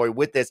a story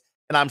with this.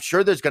 And I'm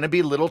sure there's going to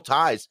be little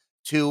ties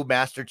to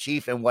Master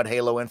Chief and what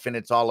Halo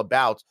Infinite's all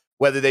about,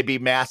 whether they be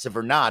massive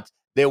or not.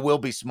 There will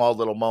be small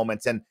little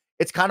moments. And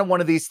it's kind of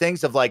one of these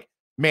things of like,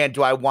 man,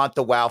 do I want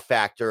the wow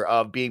factor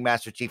of being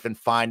Master Chief and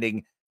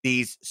finding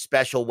these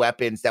special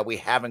weapons that we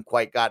haven't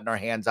quite gotten our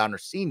hands on or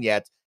seen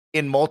yet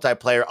in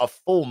multiplayer a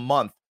full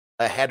month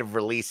ahead of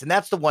release? And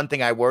that's the one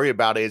thing I worry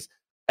about is,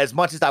 as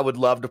much as I would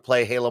love to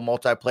play Halo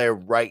multiplayer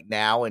right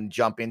now and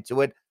jump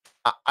into it,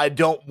 I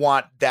don't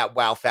want that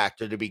wow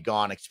factor to be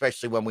gone,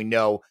 especially when we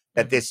know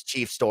that this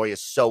Chief story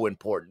is so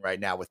important right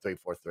now with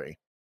 343.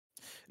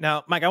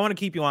 Now, Mike, I want to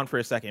keep you on for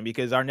a second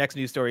because our next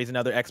news story is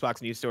another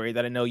Xbox news story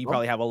that I know you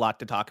probably have a lot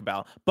to talk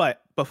about.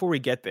 But before we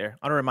get there,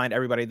 I want to remind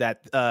everybody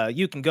that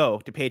you can go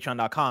to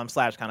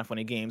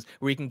patreon.com/kindoffunnygames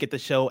where you can get the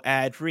show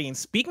ad-free. And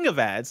speaking of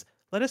ads,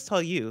 let us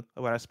tell you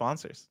about our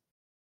sponsors.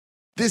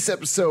 This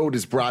episode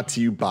is brought to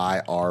you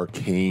by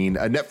Arcane,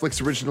 a Netflix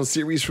original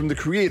series from the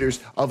creators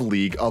of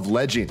League of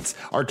Legends.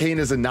 Arcane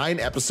is a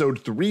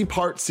 9-episode,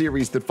 3-part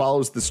series that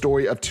follows the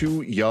story of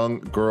 2 young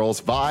girls,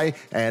 Vi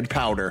and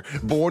Powder,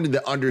 born in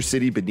the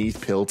Undercity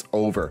beneath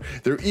Piltover.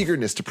 Their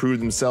eagerness to prove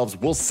themselves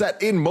will set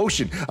in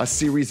motion a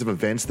series of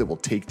events that will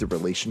take the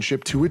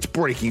relationship to its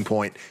breaking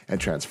point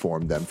and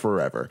transform them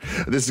forever.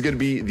 This is going to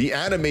be the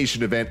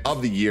animation event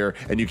of the year,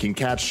 and you can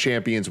catch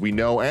champions we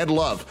know and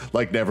love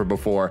like never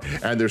before,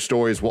 and their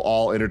stories will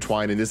all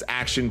intertwine in this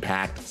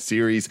action-packed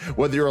series.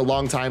 Whether you're a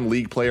longtime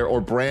League player or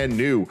brand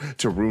new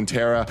to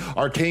Runeterra,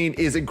 Arcane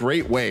is a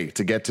great way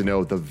to get to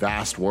know the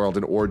vast world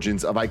and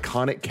origins of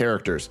iconic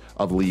characters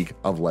of League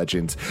of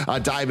Legends.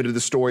 Dive into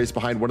the stories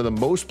behind one of the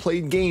most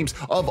played games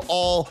of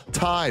all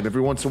time.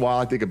 Every once in a while,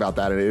 I think about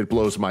that and it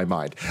blows my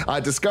mind.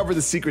 Discover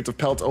the secrets of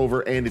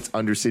Piltover and its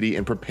Undercity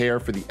and prepare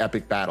for the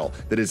epic battle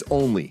that is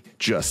only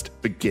just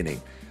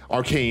beginning.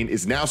 Arcane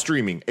is now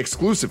streaming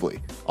exclusively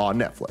on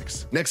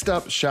Netflix. Next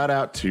up, shout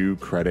out to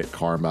Credit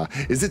Karma.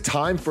 Is it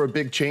time for a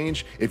big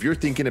change? If you're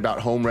thinking about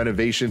home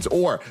renovations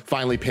or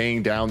finally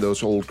paying down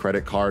those old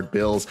credit card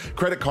bills,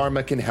 Credit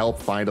Karma can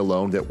help find a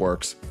loan that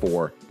works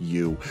for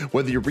you.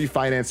 Whether you're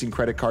refinancing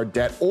credit card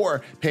debt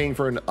or paying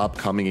for an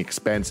upcoming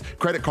expense,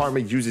 Credit Karma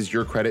uses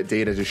your credit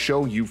data to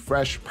show you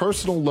fresh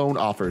personal loan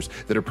offers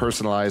that are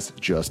personalized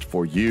just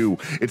for you.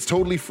 It's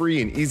totally free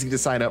and easy to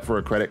sign up for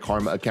a Credit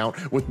Karma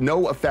account with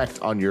no effect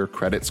on your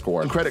credit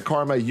score. On Credit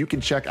Karma, you can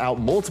check out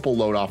multiple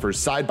loan offers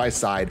side by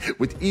side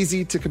with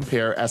easy to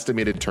compare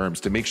estimated terms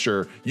to make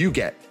sure you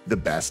get the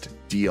best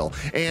deal.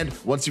 And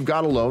once you've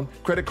got a loan,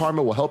 Credit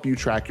Karma will help you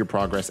track your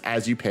progress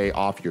as you pay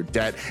off your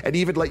debt and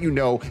even let you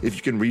know if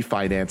you can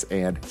refinance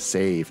and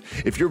save.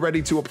 If you're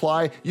ready to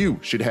apply, you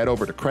should head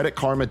over to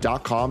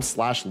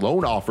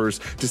creditkarma.com/loan offers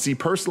to see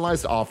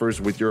personalized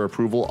offers with your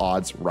approval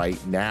odds right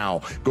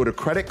now. Go to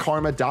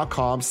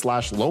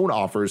creditkarma.com/loan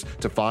offers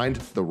to find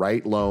the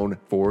right loan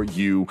for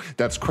you.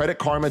 That's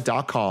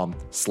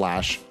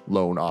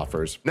creditkarma.com/loan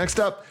offers. Next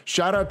up,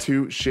 shout out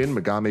to Shin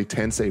Megami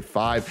Tensei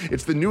 5.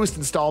 It's the newest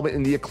installment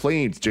in the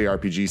acclaimed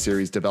JRPG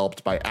series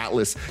developed by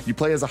Atlus. You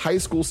play as a high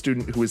school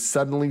student who is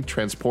suddenly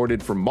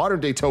transported from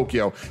modern-day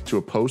Tokyo to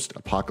a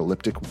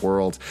post-apocalyptic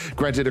world.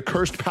 Granted a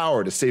cursed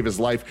power to save his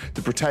life,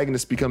 the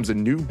protagonist becomes a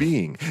new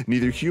being,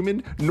 neither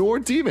human nor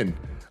demon.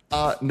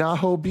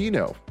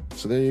 Nahobino.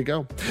 So there you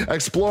go.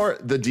 Explore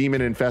the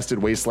demon-infested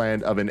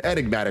wasteland of an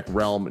enigmatic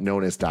realm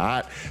known as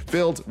Da'at,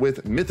 filled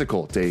with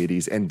mythical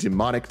deities and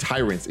demonic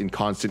tyrants in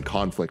constant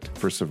conflict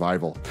for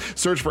survival.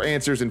 Search for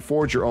answers and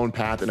forge your own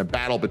path in a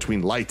battle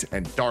between light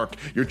and dark.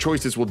 Your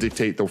choices will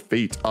dictate the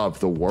fate of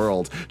the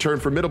world. Turn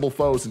formidable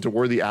foes into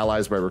worthy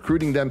allies by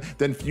recruiting them,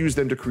 then fuse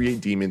them to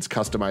create demons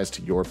customized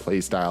to your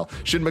playstyle.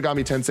 Shin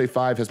Megami Tensei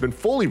 5 has been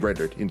fully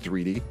rendered in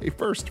 3D, a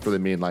first for the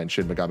mainline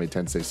Shin Megami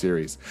Tensei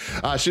series.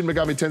 Shin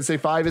Megami Tensei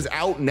 5 is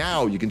out now.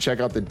 You can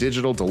check out the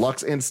digital,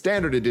 deluxe, and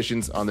standard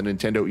editions on the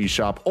Nintendo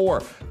eShop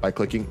or by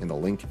clicking in the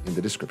link in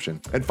the description.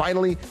 And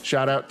finally,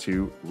 shout out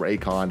to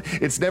Raycon.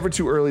 It's never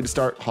too early to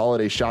start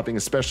holiday shopping,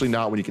 especially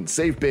not when you can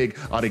save big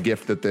on a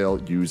gift that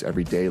they'll use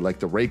every day, like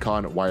the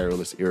Raycon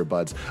wireless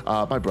earbuds.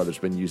 My brother's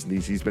been using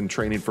these. He's been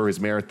training for his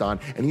marathon,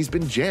 and he's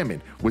been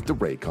jamming with the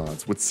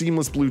Raycons. With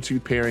seamless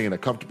Bluetooth pairing and a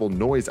comfortable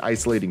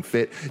noise-isolating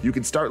fit, you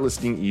can start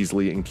listening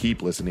easily and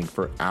keep listening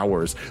for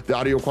hours. The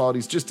audio quality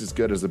is just as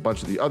good as a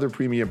bunch of the other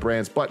premium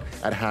brands, but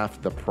at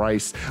half the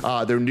price.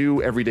 Their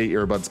new everyday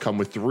earbuds come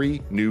with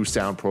 3 new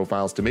sound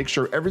profiles to make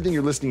sure everything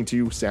you're listening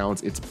to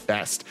sounds its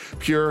best.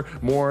 Pure,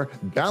 more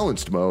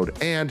balanced mode,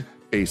 and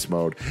Ace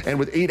Mode. And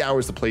with 8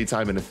 hours of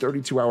playtime and a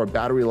 32-hour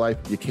battery life,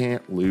 you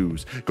can't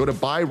lose. Go to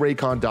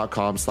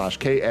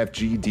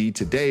buyraycon.com/KFGD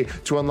today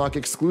to unlock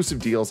exclusive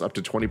deals up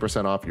to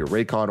 20% off your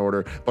Raycon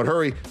order. But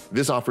hurry,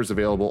 this offer is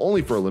available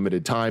only for a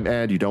limited time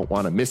and you don't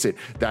want to miss it.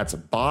 That's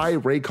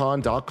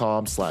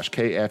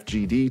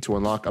buyraycon.com/KFGD to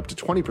unlock up to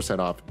 20%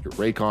 off your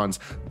Raycons.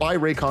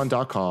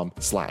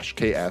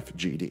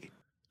 Buyraycon.com/KFGD.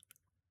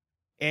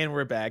 And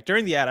we're back.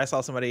 During the ad, I saw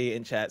somebody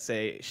in chat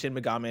say, Shin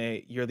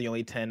Megami, you're the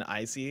only 10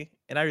 I see.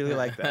 And I really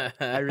like that.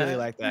 I really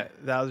like that.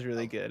 That was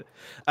really good.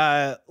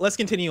 Let's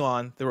continue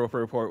on the Roper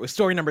Report with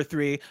story number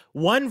 3.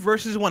 1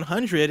 versus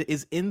 100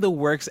 is in the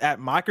works at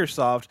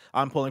Microsoft.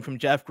 I'm pulling from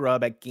Jeff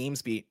Grubb at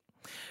GamesBeat.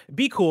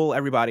 Be cool,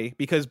 everybody,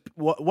 because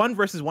 1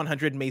 versus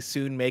 100 may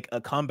soon make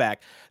a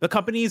comeback. The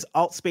company's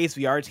Altspace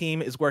VR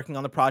team is working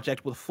on the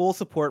project with full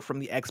support from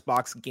the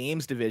Xbox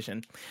Games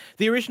division.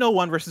 The original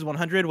 1 versus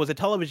 100 was a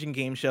television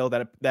game show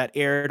that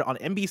aired on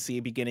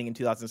NBC beginning in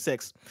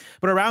 2006.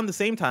 But around the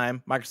same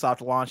time,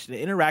 Microsoft launched an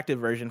interactive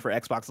version for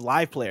Xbox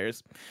Live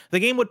players. The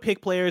game would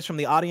pick players from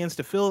the audience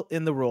to fill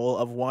in the role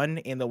of 1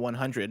 in the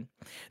 100.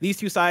 These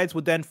two sides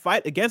would then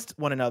fight against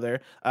one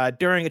another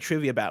during a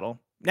trivia battle.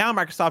 Now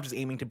Microsoft is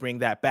aiming to bring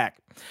that back.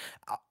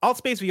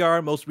 Altspace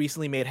VR most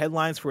recently made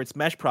headlines for its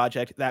Mesh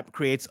project that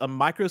creates a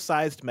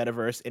micro-sized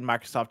metaverse in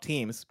Microsoft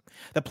Teams.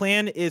 The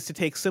plan is to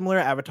take similar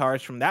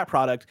avatars from that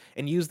product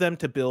and use them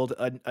to build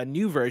a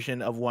new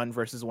version of 1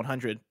 versus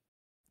 100.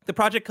 The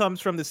project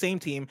comes from the same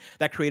team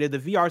that created the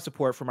VR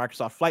support for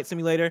Microsoft Flight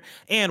Simulator,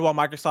 and while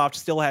Microsoft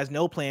still has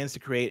no plans to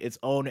create its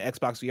own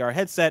Xbox VR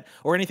headset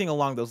or anything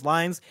along those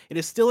lines, it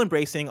is still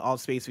embracing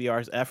Altspace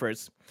VR's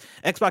efforts.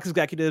 Xbox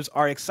executives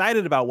are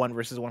excited about 1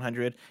 versus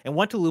 100 and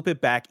want to loop it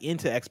back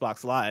into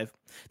Xbox Live.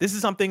 This is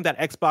something that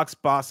Xbox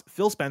boss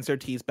Phil Spencer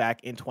teased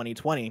back in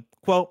 2020.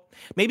 Quote,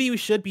 maybe we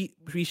should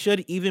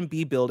even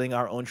be building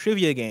our own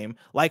trivia game,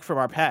 like from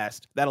our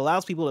past, that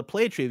allows people to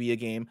play a trivia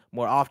game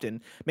more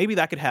often. Maybe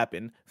that could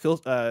happen,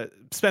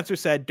 Spencer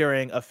said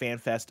during a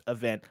FanFest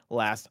event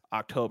last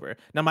October.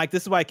 Now, Mike,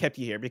 this is why I kept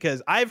you here,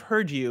 because I've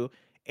heard you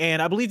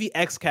and I believe the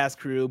XCast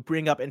crew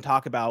bring up and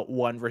talk about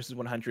 1 versus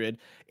 100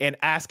 and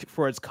ask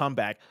for its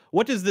comeback.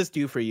 What does this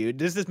do for you?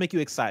 Does this make you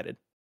excited?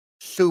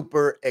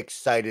 Super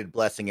excited,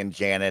 Blessing and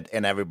Janet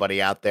and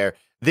everybody out there.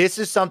 This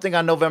is something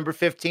on November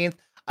 15th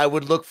I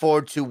would look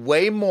forward to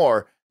way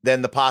more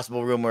than the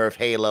possible rumor of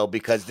Halo,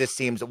 because this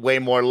seems way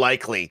more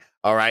likely,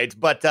 all right?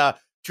 But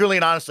truly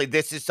and honestly,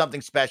 this is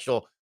something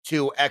special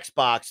to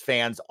Xbox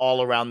fans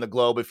all around the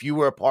globe. If you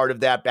were a part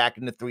of that back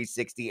in the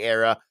 360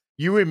 era,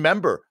 you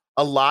remember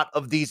a lot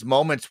of these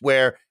moments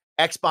where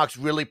Xbox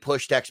really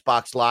pushed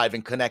Xbox Live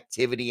and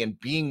connectivity and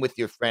being with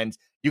your friends.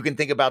 You can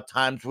think about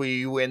times where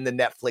you were in the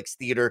Netflix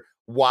theater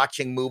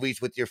watching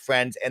movies with your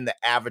friends and the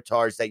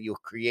avatars that you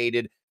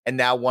created, and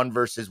now 1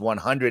 versus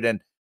 100.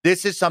 And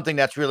this is something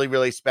that's really,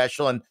 really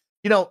special. And,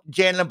 you know,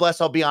 Janet and Bless,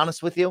 I'll be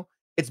honest with you,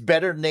 it's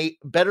better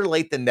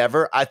late than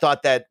never. I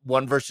thought that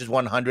 1 versus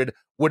 100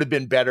 would have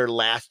been better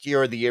last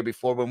year or the year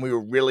before, when we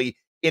were really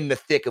in the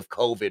thick of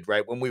COVID,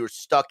 right? When we were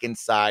stuck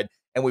inside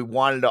and we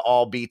wanted to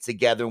all be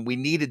together, and we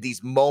needed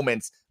these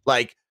moments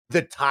like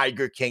the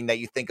Tiger King that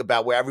you think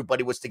about, where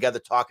everybody was together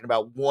talking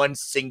about one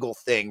single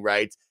thing,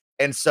 right?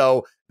 And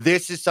so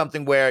this is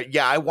something where,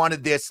 yeah, I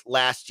wanted this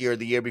last year,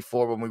 the year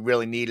before, when we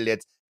really needed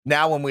it.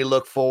 Now, when we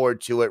look forward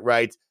to it,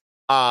 right,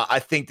 I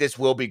think this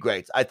will be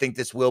great. I think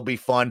this will be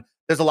fun.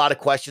 There's a lot of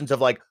questions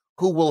of like,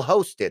 who will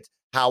host it?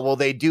 How will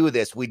they do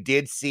this? We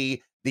did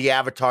see the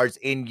avatars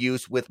in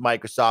use with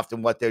Microsoft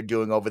and what they're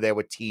doing over there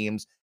with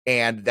Teams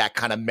and that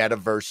kind of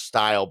metaverse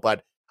style.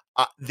 But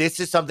this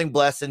is something,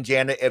 Bless and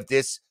Janet, if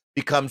this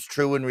becomes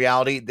true in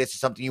reality, this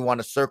is something you want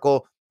to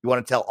circle, you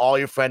want to tell all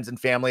your friends and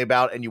family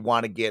about, and you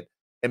want to get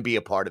and be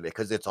a part of it,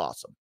 because it's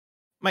awesome.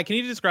 Mike, can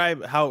you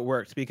describe how it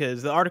worked?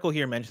 Because the article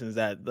here mentions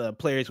that the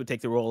players would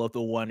take the role of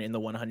the 1 in the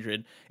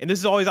 100. And this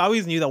is I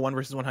always knew that 1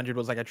 versus 100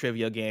 was like a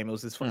trivia game. It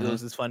was this fun, it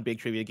was this fun big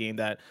trivia game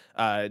that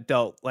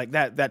dealt like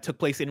that took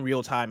place in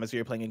real time as you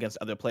were playing against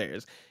other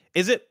players.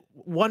 Is it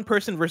one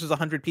person versus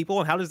 100 people?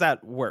 And how does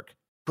that work?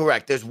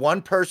 Correct. There's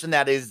one person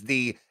that is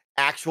the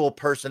actual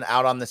person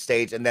out on the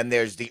stage, and then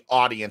there's the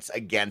audience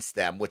against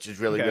them, which is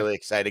really, really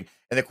exciting.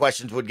 And the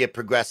questions would get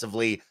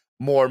progressively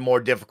more and more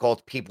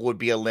difficult. People would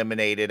be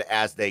eliminated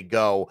as they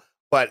go.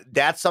 But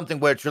that's something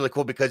where it's really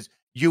cool, because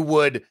you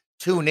would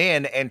tune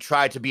in and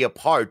try to be a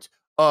part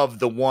of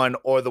the 1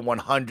 or the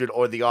 100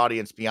 or the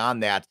audience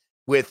beyond that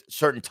with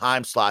certain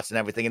time slots and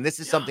everything. And this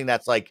is something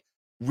that's like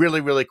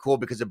really, really cool,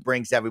 because it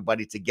brings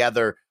everybody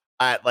together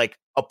at like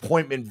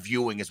appointment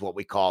viewing is what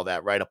we call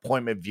that, right?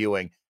 Appointment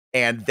viewing.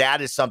 And that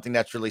is something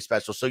that's really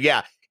special. So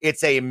yeah,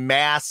 it's a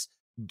mass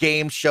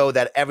game show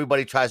that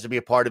everybody tries to be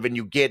a part of, and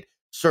you get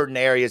certain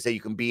areas that you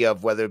can be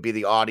of, whether it be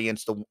the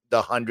audience, the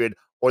 100,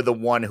 or the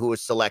 1 who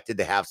is selected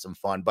to have some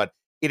fun. But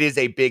it is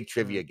a big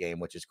trivia game,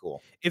 which is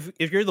cool.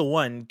 If you're the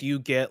one, do you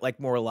get like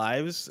more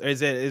lives? Or is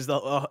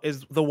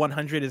the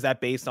 100, is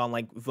that based on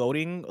like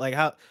voting? Like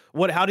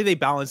how do they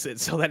balance it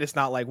so that it's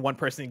not like one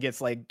person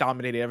gets like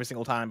dominated every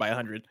single time by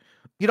 100?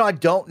 I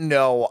don't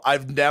know. I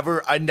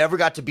never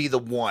got to be the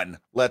one.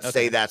 Let's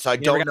say that. So I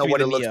don't know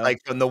what it looks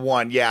like from the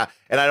one. Yeah,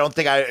 and I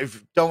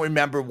don't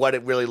remember what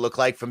it really looked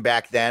like from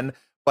back then.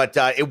 But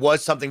it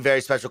was something very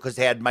special because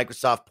they had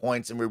Microsoft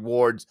points and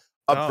rewards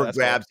up for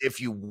grabs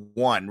if you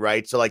won,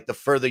 right? So like the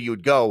further you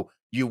would go,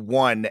 you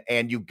won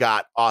and you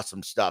got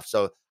awesome stuff.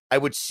 So I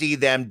would see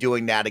them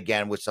doing that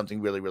again with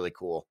something really, really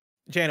cool.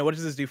 Jana, what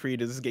does this do for you?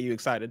 Does this get you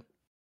excited?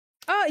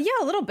 Yeah,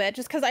 a little bit,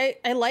 just because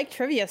I like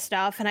trivia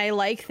stuff and I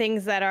like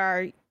things that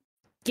are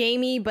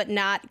gamey but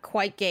not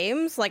quite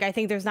games. Like, I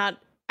think there's not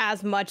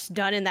as much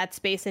done in that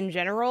space in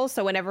general,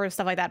 so whenever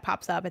stuff like that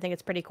pops up, I think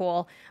it's pretty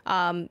cool.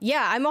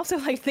 Yeah, I'm also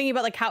like thinking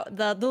about like how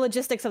the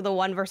logistics of the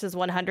 1 versus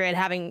 100,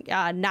 having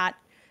not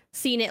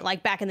seen it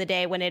like back in the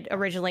day when it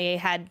originally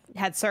had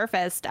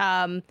surfaced.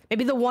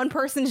 Maybe the one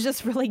person's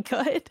just really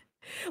good.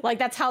 Like,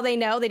 that's how they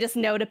know. They just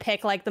know to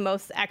pick like the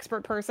most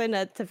expert person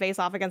to face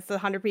off against the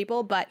 100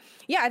 people. But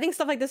yeah, I think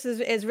stuff like this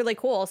is really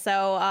cool.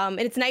 So and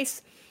it's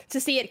nice to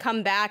see it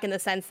come back in the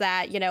sense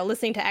that,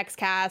 listening to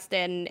XCast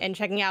and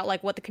checking out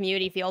like what the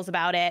community feels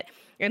about it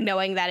and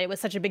knowing that it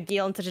was such a big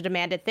deal and such a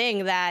demanded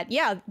thing that,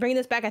 yeah, bringing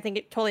this back, I think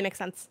it totally makes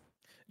sense.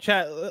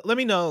 Chat, let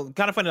me know.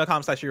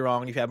 Kindafunny.com/you're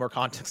wrong if you have more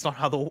context on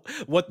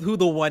who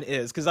the one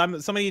is, because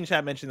somebody in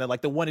chat mentioned that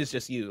like the one is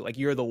just you, like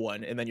you're the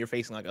one, and then you're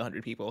facing like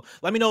 100 people.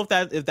 Let me know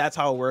if that's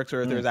how it works,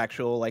 or if there's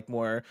actual like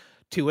more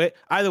to it.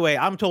 Either way,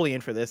 I'm totally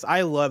in for this.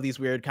 I love these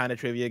weird kind of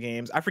trivia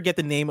games. I forget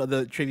the name of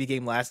the trivia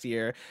game last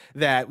year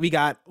that we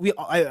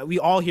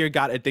all here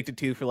got addicted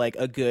to for like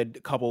a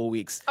good couple of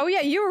weeks. Oh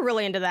yeah, you were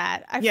really into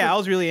that. I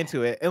was really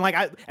into it, and like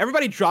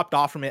everybody dropped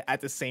off from it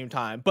at the same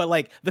time. But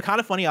like the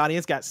Kinda Funny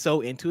audience got so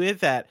into it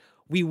that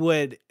we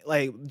would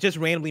like just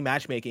randomly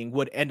matchmaking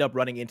would end up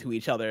running into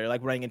each other,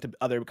 like running into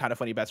other Kinda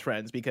Funny best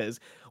friends,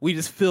 because we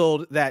just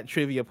filled that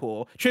trivia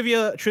pool.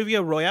 Trivia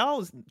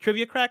Royale,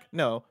 Trivia Crack,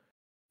 no.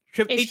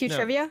 HQ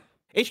Trivia?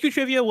 HQ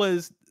Trivia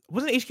wasn't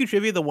HQ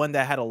Trivia the one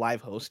that had a live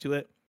host to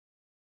it?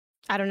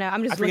 I don't know.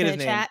 I'm just looking at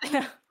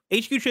chat.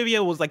 HQ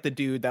Trivia was like the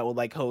dude that would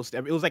like host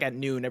it was like at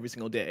noon every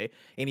single day,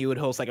 and he would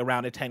host like a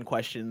round of 10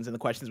 questions, and the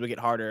questions would get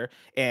harder,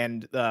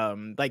 and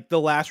like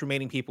the last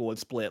remaining people would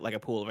split like a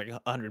pool of like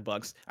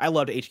 $100. I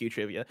loved HQ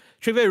Trivia.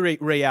 Trivia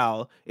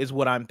Royale is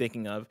what I'm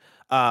thinking of.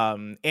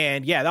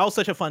 And yeah, that was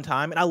such a fun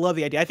time, and I love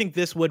the idea. I think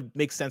this would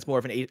make sense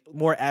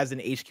more as an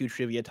HQ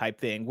Trivia type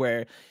thing,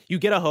 where you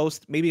get a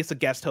host, maybe it's a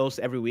guest host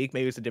every week,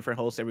 maybe it's a different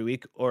host every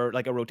week, or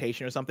like a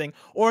rotation or something,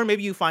 or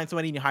maybe you find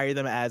somebody and you hire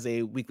them as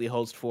a weekly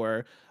host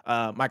for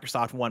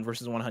Microsoft 1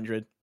 versus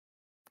 100.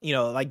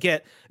 Like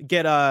get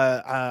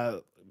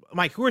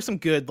Mike, who are some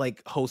good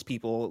like host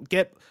people?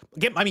 Get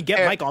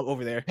Mike all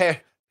over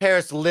there.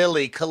 Paris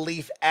Lilly,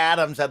 Khalif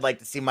Adams, I'd like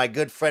to see. My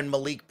good friend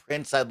Malik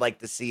Prince, I'd like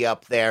to see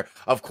up there.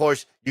 Of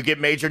course, you get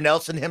Major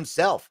Nelson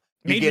himself.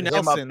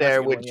 Him up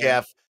there with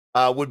Jeff.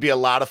 Would be a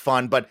lot of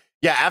fun. But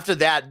yeah, after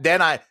that, then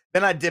I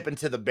dip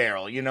into the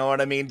barrel. You know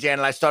what I mean, Jan?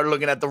 And I started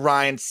looking at the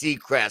Ryan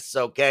Seacrests.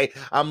 Okay,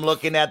 I'm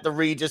looking at the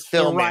Regis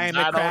Philbins.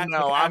 I don't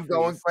know. I'm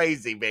going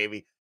crazy,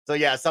 baby. So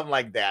yeah, something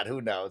like that.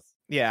 Who knows?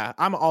 Yeah,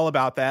 I'm all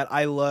about that.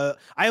 I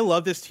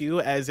love this too,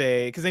 because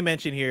they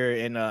mentioned here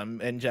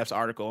in Jeff's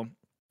article.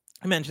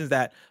 It mentions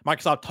that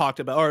Microsoft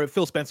talked about, or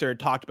Phil Spencer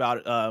talked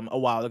about a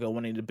while ago,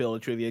 wanting to build a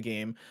trivia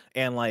game,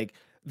 and like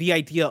the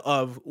idea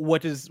of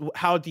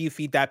how do you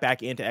feed that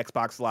back into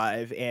Xbox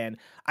Live? And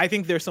I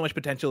think there's so much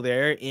potential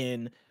there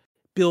in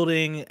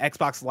building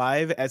Xbox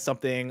Live as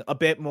something a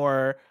bit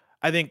more,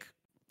 I think,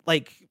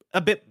 like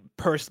a bit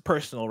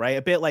personal, right?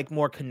 A bit like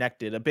more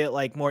connected, a bit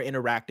like more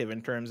interactive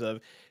in terms of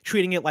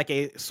treating it like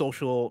a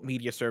social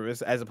media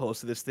service, as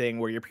opposed to this thing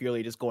where you're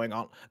purely just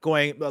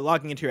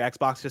logging into your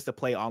Xbox just to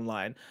play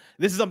online.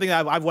 This is something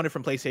that I've wanted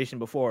from PlayStation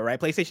before, right?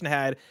 PlayStation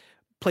had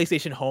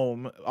PlayStation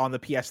Home on the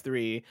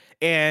PS3,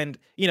 and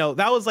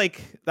that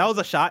was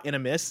a shot and a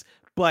miss,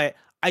 but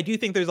I do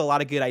think there's a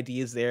lot of good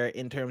ideas there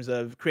in terms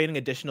of creating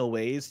additional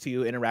ways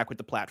to interact with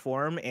the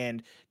platform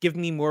and give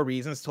me more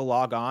reasons to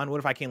log on. What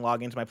if I can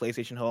log into my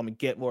PlayStation Home and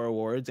get more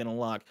rewards and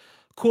unlock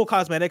cool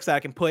cosmetics that I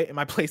can put in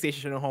my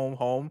PlayStation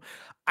home?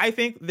 I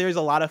think there's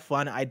a lot of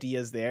fun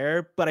ideas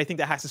there, but I think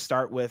that has to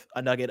start with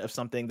a nugget of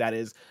something that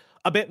is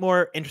a bit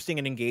more interesting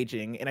and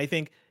engaging. And I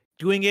think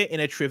doing it in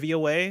a trivia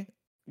way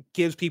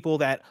gives people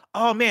that,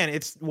 oh man,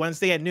 it's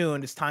Wednesday at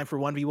noon, it's time for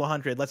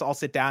 1v100, let's all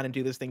sit down and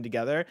do this thing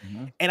together.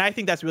 Mm-hmm. And I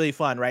think that's really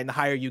fun, right? And the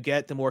higher you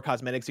get, the more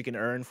cosmetics you can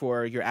earn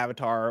for your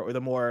avatar, or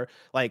the more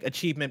like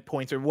achievement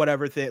points or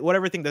whatever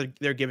thing that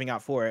they're giving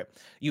out for it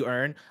you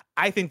earn.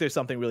 I think there's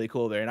something really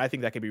cool there, and I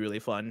think that could be really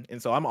fun. And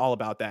so I'm all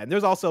about that. And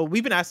there's also,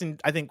 we've been asking,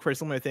 I think, for a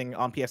similar thing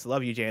on PS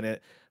Love You,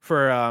 Janet,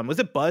 for was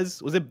it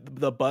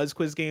the Buzz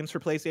quiz games for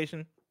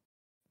PlayStation?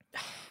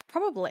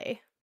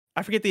 Probably.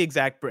 I forget the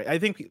exact. I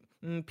think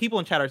people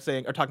in chat are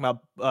talking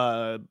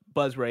about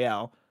Buzz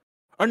Royale.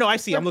 Or no, I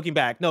see. I'm looking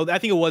back. No, I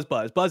think it was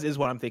Buzz. Buzz is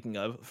what I'm thinking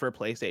of for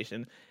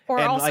PlayStation. Or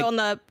and also on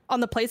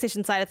the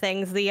PlayStation side of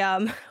things, the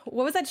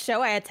what was that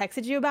show I had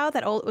texted you about?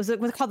 That old was it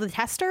called The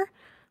Tester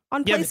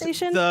on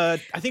PlayStation?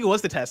 I think it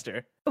was The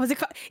Tester. Was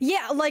it?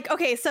 Yeah, like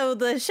okay, so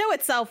the show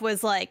itself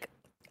was like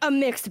a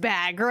mixed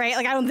bag, right?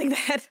 Like I don't think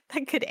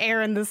that could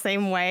air in the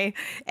same way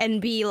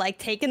and be like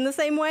taken the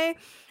same way.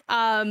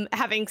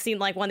 Having seen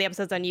like one of the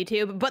episodes on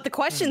YouTube, but the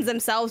questions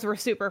themselves were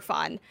super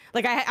fun.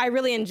 Like I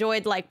really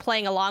enjoyed like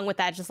playing along with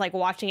that, just like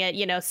watching it,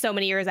 you know, so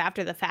many years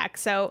after the fact.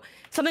 So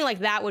something like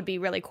that would be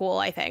really cool,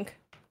 I think.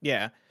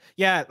 Yeah.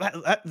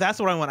 That's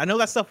what I want. I know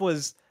that stuff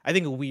was, I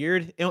think,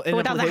 weird.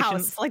 Without the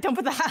house, like don't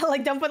put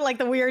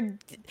the weird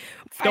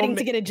fighting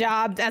to get a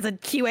job as a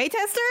QA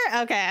tester.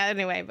 Okay,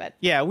 anyway, but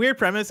yeah, weird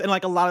premise, and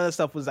like a lot of the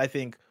stuff was, I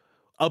think,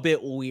 a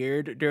bit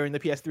weird during the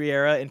PS3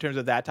 era in terms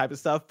of that type of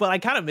stuff, but I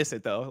kind of miss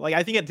it though. Like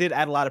I think it did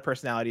add a lot of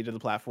personality to the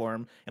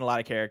platform and a lot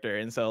of character,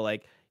 and so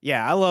like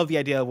yeah, I love the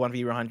idea of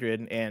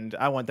 1v100, and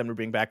I want them to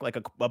bring back like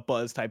a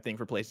Buzz type thing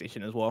for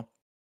PlayStation as well.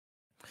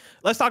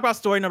 Let's talk about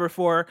story number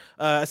 4.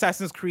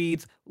 Assassin's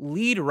Creed's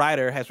lead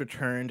writer has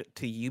returned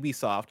to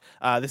Ubisoft.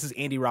 This is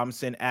Andy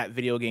Robinson at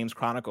Video Games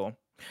Chronicle.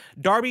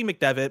 Darby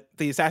McDevitt,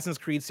 the Assassin's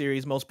Creed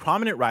series' most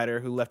prominent writer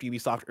who left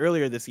Ubisoft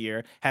earlier this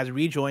year, has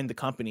rejoined the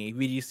company,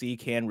 VGC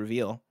can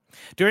reveal.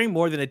 During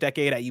more than a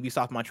decade at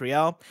Ubisoft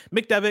Montreal,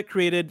 McDevitt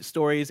created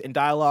stories and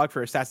dialogue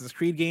for Assassin's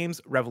Creed games,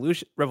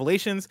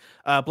 Revelations,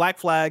 Black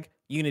Flag,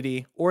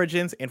 Unity,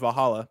 Origins, and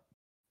Valhalla.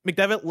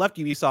 McDevitt left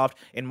Ubisoft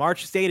in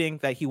March, stating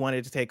that he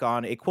wanted to take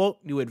on a, quote,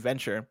 new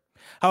adventure.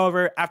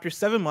 However, after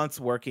 7 months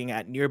working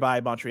at nearby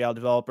Montreal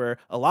developer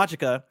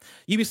Illogica,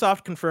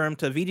 Ubisoft confirmed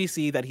to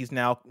VGC that he's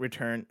now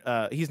returned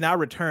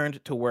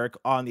to work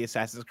on the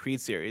Assassin's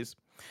Creed series.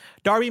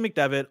 Darby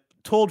McDevitt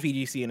told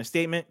VGC in a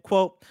statement,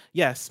 quote,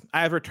 "Yes,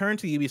 I have returned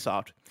to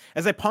Ubisoft.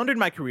 As I pondered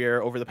my career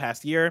over the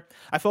past year,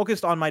 I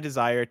focused on my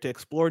desire to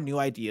explore new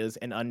ideas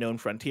and unknown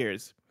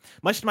frontiers.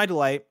 Much to my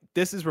delight,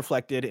 this is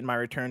reflected in my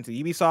return to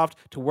Ubisoft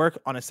to work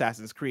on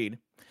Assassin's Creed.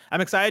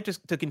 I'm excited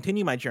to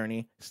continue my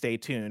journey. Stay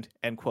tuned,"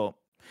 end quote.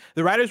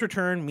 The writer's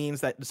return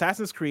means that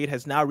Assassin's Creed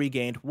has now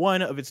regained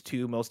one of its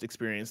 2 most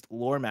experienced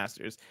lore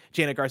masters.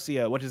 Janet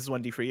Garcia, what does this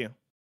one do for you?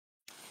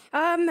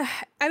 I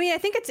mean, I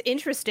think it's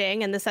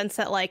interesting in the sense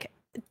that, like,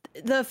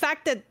 the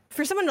fact that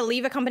for someone to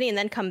leave a company and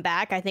then come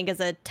back, I think is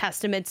a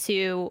testament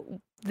to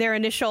their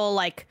initial,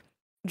 like,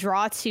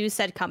 draw to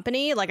said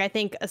company. Like, I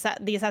think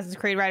the Assassin's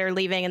Creed writer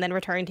leaving and then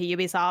returning to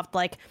Ubisoft,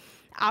 like,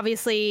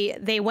 obviously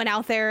they went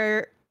out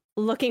there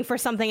looking for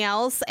something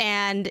else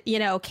and, you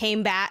know,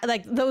 came back.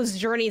 Like, those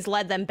journeys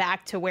led them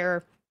back to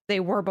where they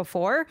were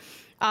before,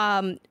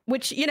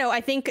 which, you know,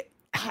 I think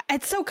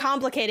it's so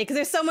complicated because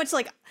there's so much,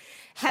 like,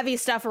 heavy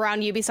stuff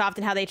around Ubisoft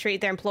and how they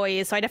treat their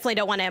employees. So I definitely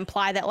don't want to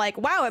imply that, like,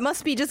 wow, it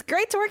must be just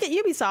great to work at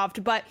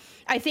Ubisoft. But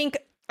I think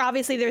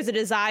obviously there's a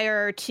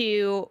desire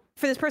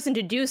for this person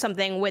to do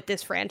something with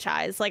this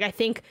franchise. Like, I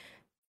think,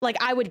 like,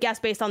 I would guess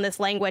based on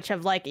this language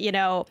of, like, you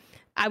know,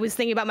 I was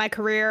thinking about my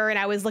career and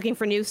I was looking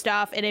for new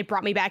stuff and it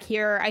brought me back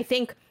here. I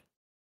think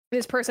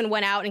this person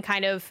went out and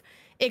kind of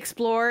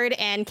explored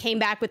and came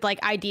back with,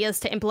 like, ideas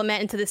to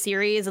implement into the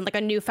series and, like,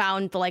 a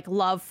newfound, like,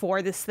 love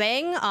for this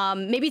thing.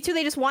 Maybe too,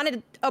 they just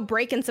wanted a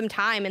break and some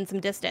time and some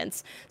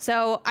distance.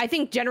 So I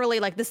think generally,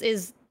 like, this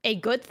is a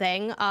good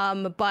thing.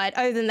 But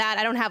other than that,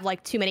 I don't have,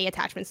 like, too many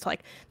attachments to,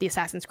 like, the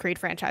Assassin's Creed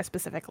franchise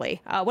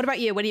specifically. What about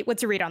you?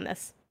 What's your read on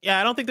this? Yeah,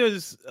 I don't think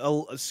there's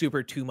a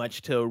super too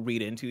much to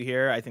read into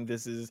here. I think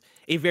this is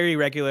a very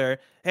regular,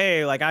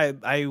 hey, like,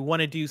 I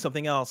want to do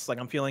something else. Like,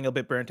 I'm feeling a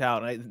bit burnt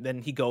out. And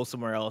then he goes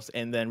somewhere else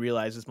and then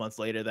realizes months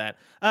later that,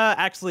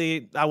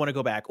 actually, I want to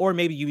go back. Or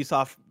maybe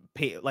Ubisoft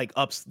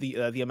ups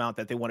the amount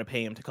that they want to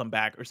pay him to come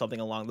back or something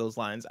along those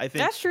lines. I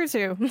think that's true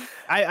too.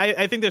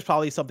 I think there's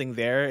probably something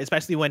there,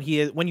 especially when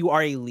you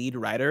are a lead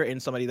writer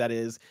and somebody that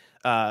is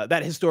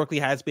that historically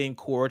has been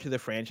core to the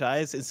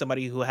franchise, and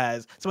somebody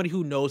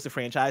who knows the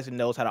franchise and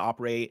knows how to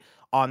operate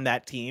on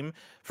that team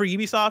for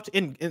Ubisoft,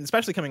 and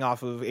especially coming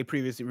off of a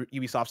previous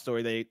Ubisoft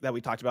story that we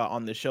talked about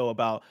on the show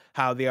about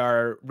how they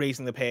are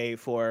raising the pay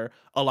for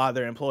a lot of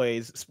their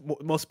employees,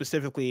 most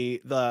specifically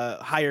the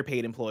higher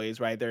paid employees,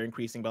 right? They're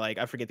increasing by, like,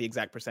 I forget the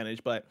exact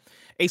percentage, but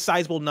a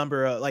sizable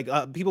number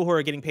of people who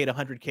are getting paid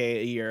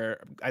 $100K a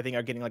year, I think,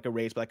 are getting, like, a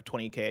raise by, like,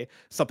 $20K,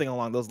 something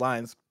along those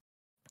lines.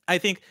 I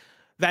think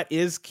that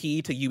is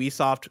key to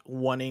Ubisoft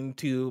wanting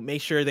to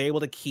make sure they're able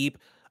to keep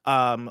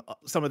some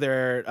of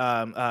their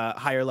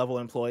higher level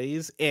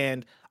employees,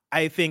 and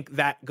I think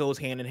that goes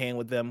hand in hand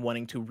with them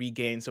wanting to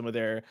regain some of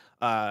their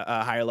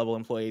higher level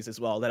employees as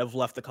well that have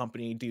left the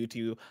company due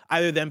to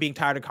either them being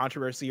tired of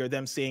controversy or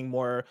them seeing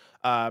more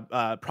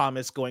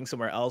promise going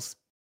somewhere else.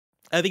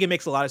 I think it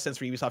makes a lot of sense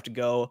for Ubisoft to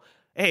go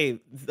hey,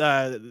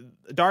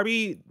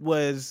 Darby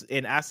was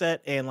an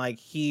asset and like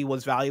he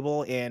was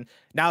valuable, and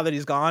now that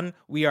he's gone,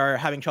 we are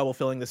having trouble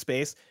filling the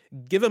space.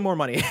 Give him more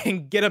money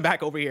and get him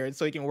back over here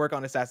so he can work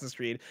on Assassin's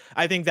Creed.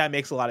 I think that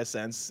makes a lot of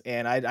sense,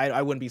 and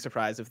I wouldn't be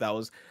surprised if that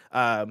was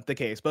the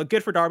case. But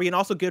good for Darby, and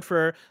also good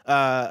for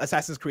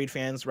Assassin's Creed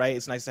fans, right?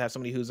 It's nice to have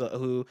somebody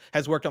who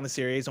has worked on the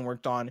series and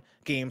worked on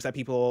games that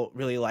people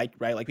really like,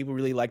 right? Like people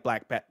really like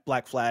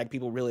Black Flag,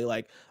 people really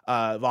like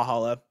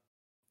Valhalla.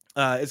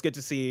 It's good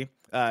to see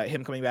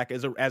him coming back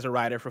as a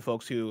writer for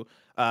folks who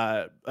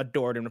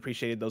adored and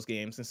appreciated those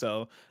games. And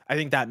so I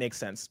think that makes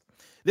sense.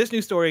 This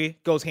news story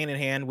goes hand in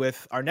hand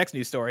with our next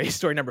news story,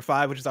 story number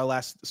 5, which is our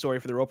last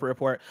story for the Roper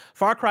Report.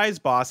 Far Cry's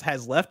boss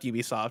has left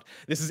Ubisoft.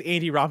 This is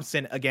Andy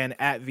Robinson again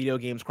at Video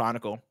Games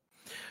Chronicle.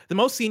 The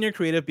most senior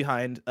creative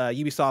behind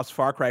Ubisoft's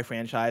Far Cry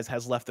franchise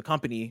has left the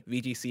company,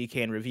 VGC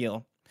can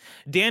reveal.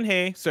 Dan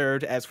Hay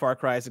served as Far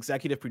Cry's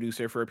executive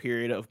producer for a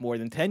period of more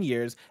than 10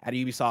 years at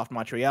Ubisoft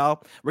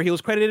Montreal, where he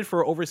was credited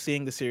for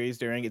overseeing the series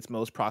during its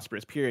most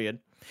prosperous period.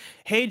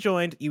 Hay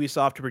joined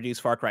Ubisoft to produce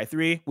Far Cry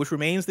 3, which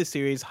remains the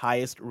series'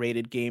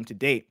 highest-rated game to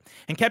date,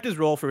 and kept his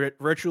role for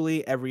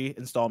virtually every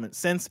installment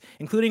since,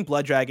 including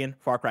Blood Dragon,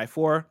 Far Cry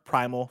 4,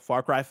 Primal,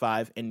 Far Cry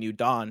 5, and New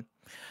Dawn.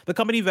 The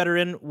company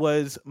veteran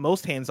was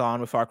most hands-on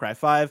with Far Cry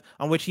 5,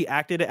 on which he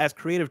acted as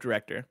creative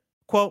director.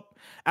 Quote,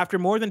 after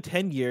more than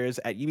 10 years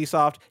at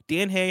Ubisoft,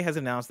 Dan Hay has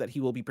announced that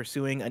he will be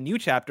pursuing a new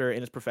chapter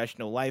in his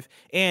professional life,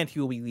 and he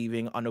will be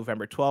leaving on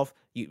November 12th,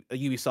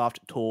 Ubisoft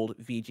told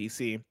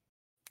VGC.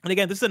 And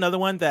again, this is another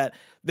one that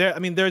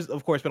there's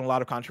of course been a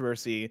lot of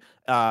controversy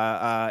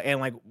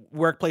and like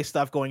workplace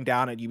stuff going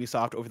down at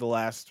Ubisoft over the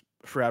last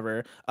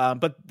forever.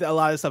 But a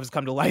lot of stuff has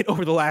come to light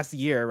over the last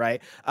year,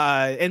 right?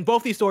 And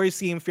both these stories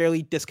seem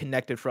fairly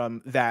disconnected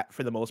from that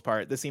for the most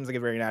part. This seems like a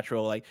very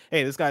natural, like,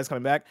 hey, this guy's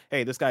coming back.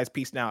 Hey, this guy's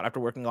peacing out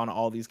after working on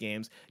all these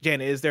games. Jan,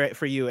 is there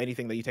for you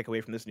anything that you take away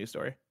from this news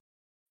story?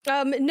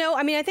 No,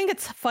 I mean, I think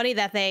it's funny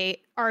that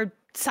they are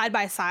side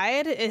by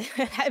side. It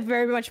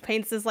very much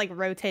paints this like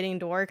rotating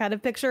door kind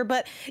of picture,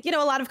 but a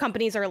lot of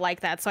companies are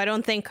like that. So I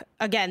don't think,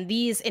 again,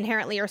 these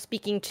inherently are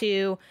speaking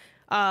to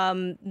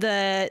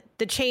the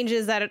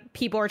changes that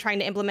people are trying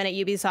to implement at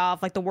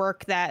Ubisoft, like the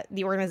work that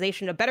the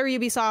organization of Better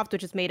Ubisoft,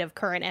 which is made of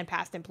current and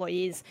past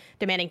employees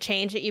demanding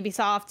change at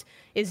Ubisoft,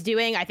 is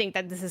doing. I think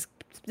that this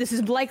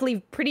is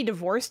likely pretty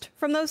divorced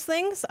from those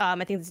things.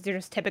 I think these are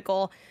just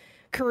typical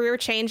career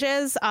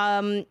changes.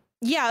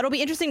 It'll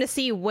be interesting to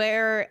see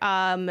where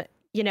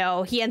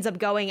he ends up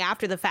going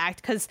after the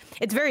fact, because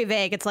it's very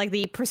vague. It's like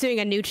the pursuing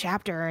a new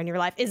chapter in your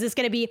life. Is this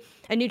going to be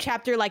a new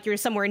chapter like you're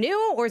somewhere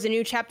new, or is it a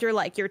new chapter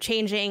like you're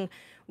changing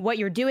what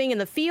you're doing in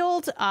the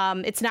field?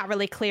 It's not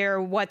really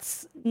clear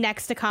what's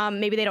next to come.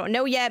 Maybe they don't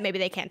know yet. Maybe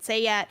they can't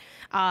say yet.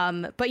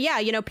 But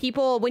yeah,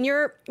 people, when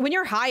you're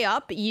high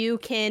up, you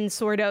can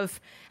sort of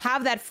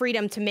have that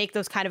freedom to make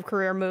those kind of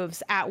career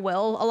moves at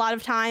will. A lot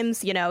of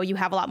times, you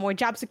have a lot more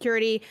job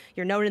security.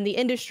 You're known in the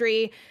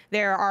industry.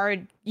 There are,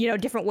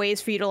 different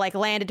ways for you to like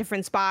land at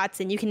different spots,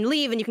 and you can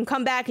leave and you can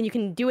come back and you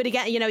can do it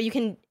again. You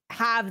can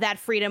have that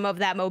freedom of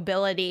that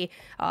mobility.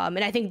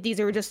 And I think these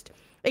are just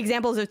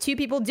examples of two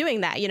people doing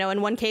that.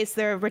 In one case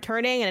they're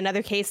returning, in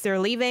another case they're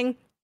leaving.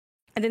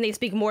 And then they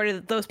speak more to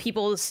those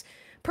people's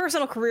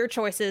personal career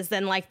choices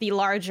than like the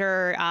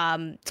larger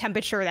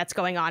temperature that's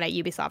going on at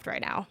Ubisoft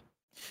right now.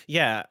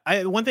 Yeah,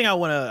 one thing I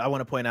want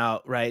to point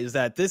out, right, is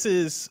that this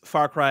is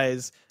Far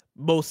Cry's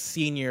most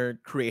senior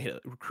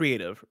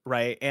creative,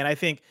 right? And I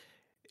think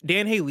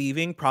Dan Hay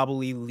leaving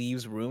probably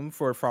leaves room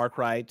for Far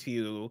Cry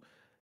to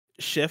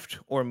shift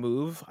or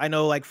move. I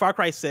know like Far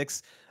Cry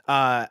 6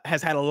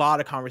 has had a lot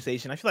of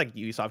conversation. I feel like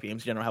Ubisoft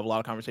games in general have a lot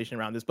of conversation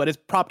around this, but it's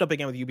propped up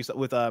again with Ubisoft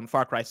with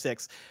Far Cry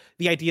 6.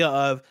 The idea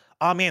of,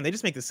 oh man, they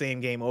just make the same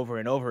game over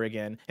and over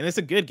again, and it's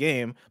a good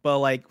game, but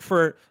like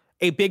for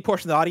a big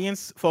portion of the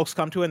audience, folks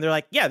come to it and they're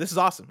like, yeah, this is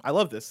awesome. I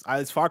love this.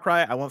 It's Far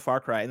Cry. I want Far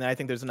Cry. And then I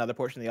think there's another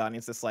portion of the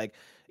audience that's like,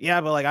 yeah,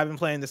 but like I've been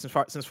playing this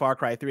since Far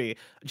Cry 3.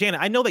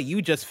 Janet, I know that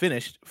you just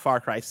finished Far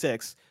Cry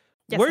 6.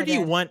 Yes, where do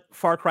you want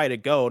Far Cry to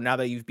go now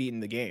that you've beaten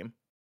the game?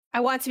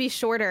 I want it to be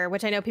shorter,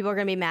 which I know people are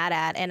going to be mad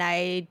at, and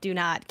I do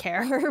not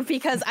care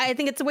because I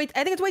think it's way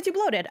too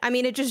bloated. I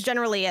mean, it just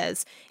generally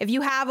is. If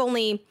you have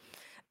only,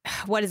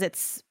 what is it,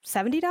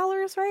 $70,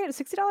 right?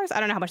 $60? I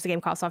don't know how much the game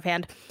costs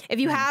offhand. If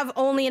you have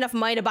only enough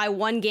money to buy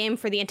one game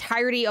for the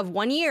entirety of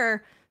 1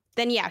 year,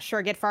 then yeah,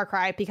 sure, get Far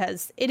Cry,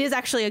 because it is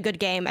actually a good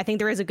game. I think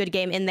there is a good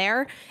game in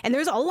there, and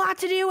there's a lot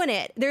to do in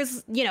it.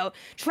 There's,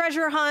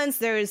 treasure hunts,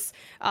 there's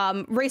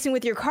racing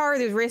with your car,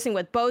 there's racing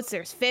with boats,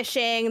 there's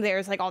fishing,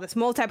 there's like all this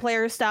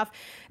multiplayer stuff.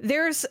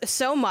 There's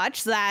so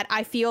much that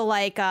I feel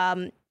like,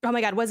 oh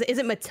my God, is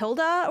it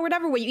Matilda or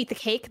whatever, where you eat the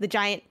cake, the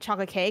giant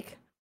chocolate cake?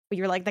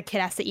 You're like, the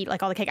kid has to eat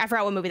like all the cake. I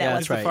forgot what movie that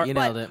was. That's right. You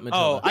nailed it. Matilda.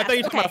 Oh, I thought you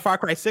were talking about Far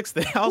Cry 6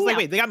 thing. I was like,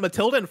 wait, they got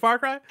Matilda in Far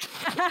Cry?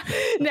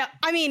 No,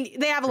 I mean,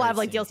 they have a lot of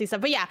like DLC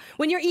stuff. But yeah,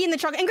 when you're eating the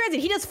chocolate, and granted,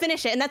 he does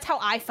finish it. And that's how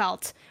I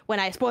felt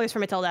spoilers for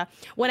Matilda,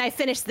 when I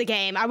finished the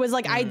game. I was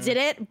like, I did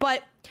it.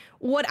 But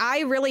what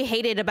I really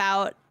hated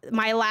about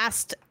my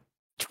last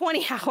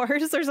 20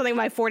 hours or something,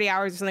 my 40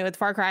 hours or something with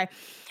Far Cry,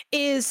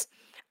 is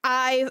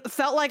I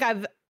felt like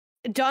I've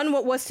done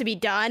what was to be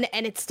done,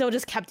 and it still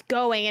just kept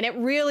going, and it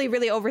really,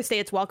 really overstayed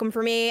its welcome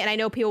for me. And I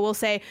know people will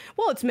say,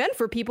 well, it's meant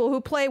for people who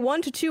play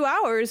 1 to 2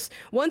 hours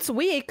once a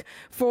week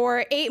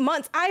for 8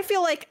 months. I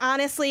feel like,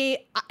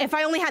 honestly, if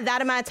I only had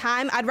that amount of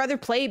time, I'd rather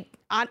play,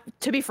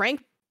 to be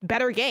frank,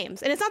 better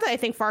games. And it's not that I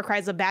think Far Cry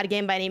is a bad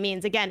game by any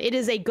means. Again, it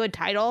is a good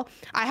title.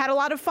 I had a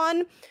lot of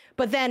fun,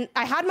 but then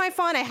I had my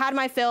fun, I had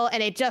my fill,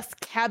 and it just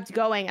kept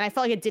going, and I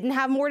felt like it didn't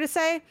have more to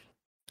say.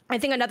 I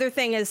think another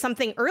thing is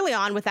something early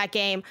on with that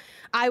game,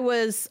 I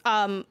was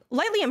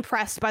lightly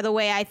impressed by the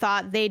way I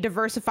thought they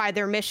diversified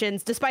their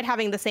missions, despite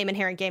having the same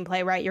inherent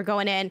gameplay, right? You're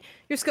going in,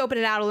 you're scoping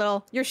it out a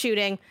little, you're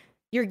shooting,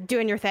 you're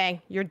doing your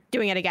thing, you're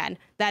doing it again.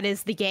 That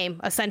is the game,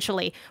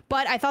 essentially.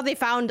 But I thought they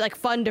found like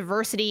fun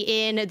diversity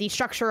in the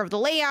structure of the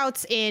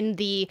layouts, in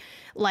the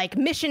like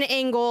mission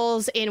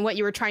angles, in what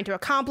you were trying to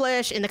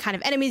accomplish, in the kind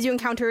of enemies you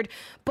encountered.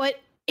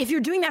 But if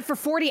you're doing that for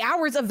 40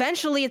 hours,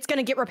 eventually it's going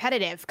to get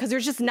repetitive because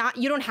there's just not,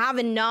 you don't have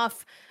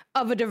enough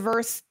of a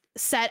diverse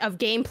set of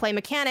gameplay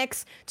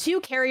mechanics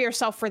to carry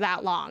yourself for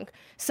that long.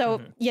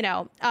 So,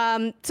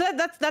 so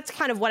that's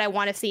kind of what I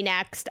want to see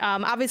next.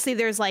 Obviously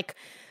there's like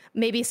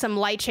maybe some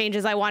light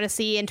changes I want to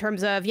see in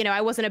terms of,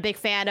 I wasn't a big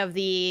fan of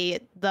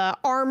the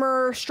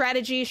armor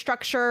strategy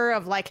structure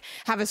of like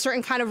have a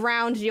certain kind of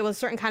round to deal with a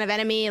certain kind of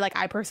enemy. Like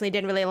I personally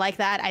didn't really like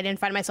that. I didn't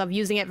find myself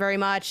using it very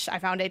much. I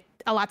found it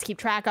a lot to keep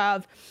track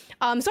of.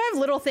 So I have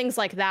little things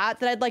like that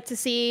I'd like to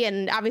see.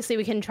 And obviously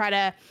we can try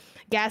to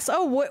guess,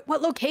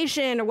 what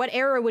location or what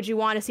era would you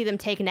want to see them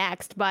take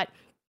next? But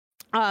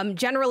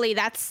generally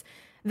that's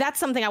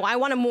something I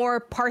want, a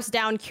more parsed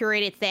down,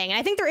 curated thing. And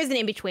I think there is an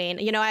in between.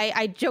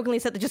 I jokingly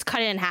said that just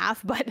cut it in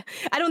half, but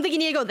I don't think you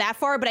need to go that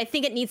far. But I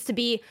think it needs to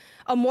be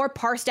a more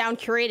parsed down,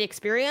 curated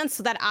experience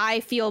so that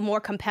I feel more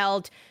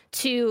compelled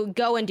to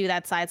go and do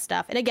that side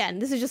stuff. And again,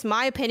 this is just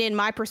my opinion,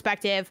 my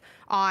perspective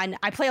on,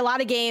 I play a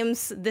lot of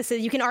games.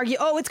 You can argue,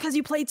 it's because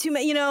you play too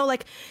many,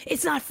 like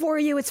it's not for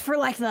you. It's for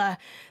like the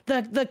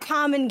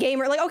common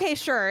gamer. Like, okay,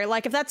 sure.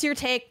 Like if that's your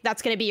take,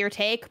 that's going to be your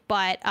take.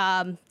 But,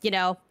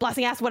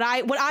 Blessing asked what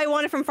I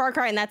wanted from Far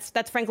Cry. And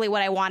that's frankly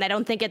what I want. I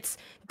don't think it's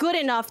good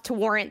enough to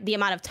warrant the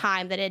amount of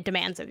time that it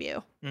demands of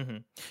you. Mm-hmm.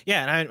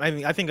 Yeah,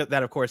 and I think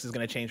that of course is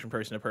going to change from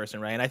person to person,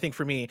 right? And I think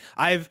for me,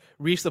 I've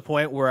reached the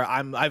point where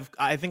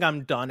I think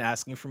I'm done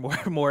asking for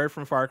more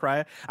from Far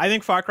Cry. I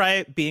think Far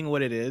Cry being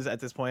what it is at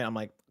this point, I'm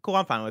like, cool,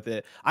 I'm fine with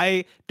it.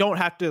 I don't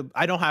have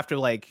to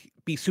like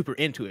be super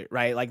into it,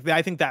 right? Like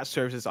I think that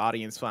serves its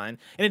audience fine.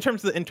 And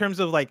in terms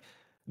of like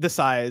the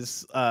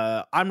size,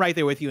 I'm right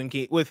there with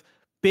you with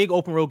big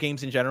open world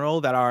games in general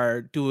that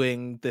are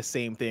doing the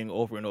same thing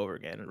over and over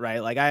again, right?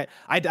 Like I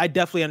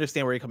definitely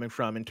understand where you're coming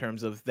from in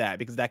terms of that,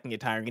 because that can get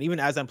tiring. And even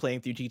as I'm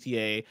playing through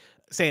GTA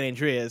San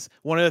Andreas,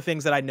 one of the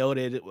things that I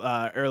noted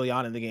early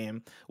on in the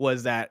game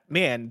was that,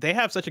 man, they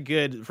have such a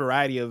good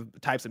variety of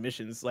types of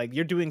missions. Like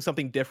you're doing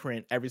something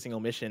different every single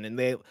mission. And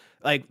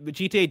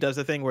GTA does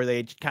the thing where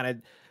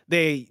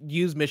they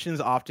use missions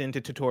often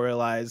to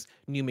tutorialize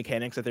new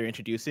mechanics that they're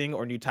introducing,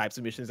 or new types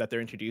of missions that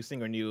they're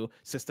introducing, or new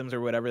systems or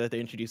whatever that they're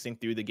introducing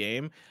through the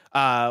game.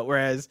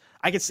 Whereas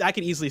I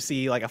could easily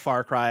see like a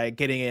Far Cry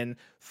getting in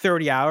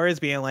 30 hours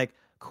being like,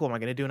 cool, am I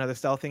going to do another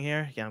stealth thing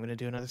here? Yeah, I'm going to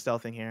do another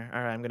stealth thing here.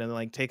 All right, I'm going to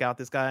like take out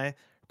this guy.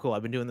 Cool,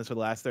 I've been doing this for the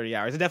last 30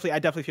 hours. I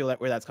definitely feel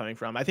where that's coming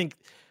from. I think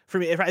for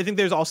me, I think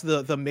there's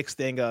also the mixed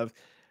thing of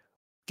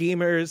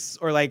gamers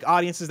or like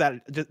audiences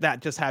that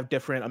just have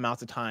different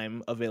amounts of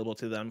time available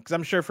to them, because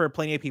I'm sure for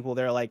plenty of people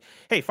they're like,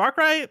 hey, Far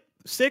Cry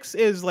 6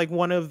 is like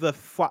one of the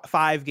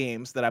 5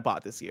 games that I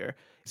bought this year,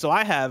 so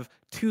I have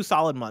 2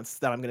 solid months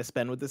that I'm going to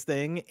spend with this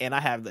thing, and I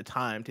have the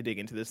time to dig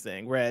into this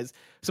thing. Whereas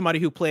somebody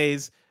who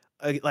plays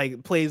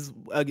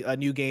a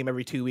new game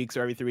every 2 weeks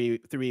or every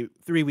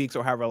three weeks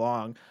or however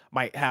long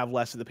might have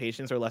less of the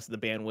patience or less of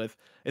the bandwidth.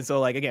 And so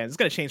like, again, it's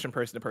going to change from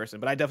person to person,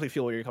 but I definitely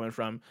feel where you're coming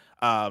from.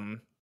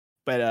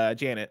 But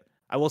Janet,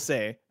 I will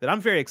say that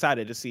I'm very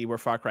excited to see where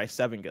Far Cry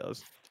 7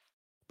 goes.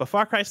 But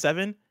Far Cry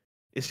 7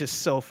 is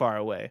just so far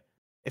away.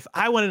 If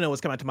I want to know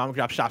what's coming out to mom and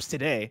pop shops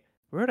today,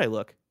 where would I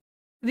look?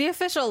 The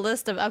official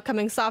list of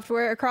upcoming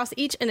software across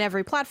each and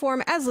every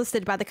platform, as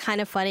listed by the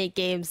Kind of Funny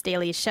Games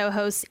Daily show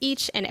hosts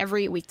each and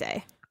every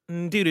weekday.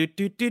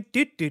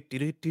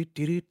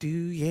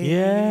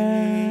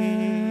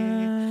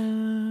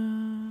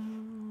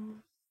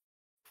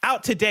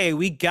 Out today,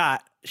 we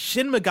got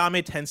Shin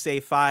Megami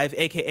Tensei 5,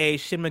 aka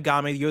Shin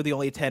Megami You're the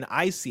Only 10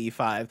 I See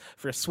 5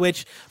 for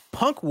Switch,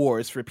 Punk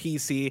Wars for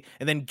PC,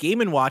 and then Game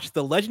 & Watch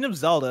The Legend of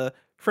Zelda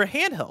for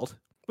handheld,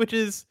 which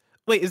is...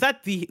 Wait, is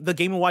that the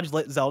Game & Watch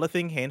Zelda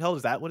thing handheld?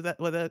 Is that what that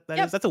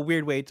yep. is? That's a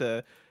weird way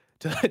to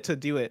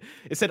do it.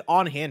 It said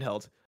on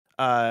handheld.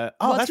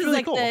 That's really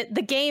like cool.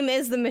 The game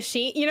is the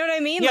machine. You know what I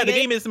mean? Yeah, like the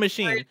game is the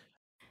machine.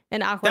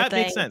 An awkward that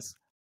thing. Makes sense.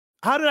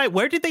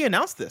 Where did they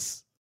announce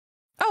this?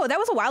 Oh, that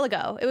was a while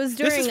ago. It was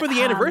during... This is for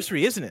the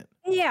anniversary, isn't it?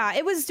 Yeah,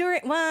 it was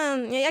during.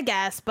 Well, yeah, I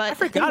guess, but I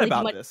forgot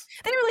about this.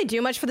 They didn't really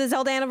do much for the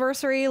Zelda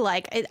anniversary.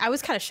 Like, I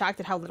was kind of shocked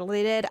at how little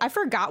they did. I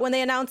forgot when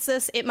they announced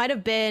this. It might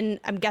have been.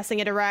 I'm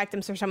guessing a Direct.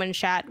 I'm sure someone in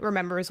chat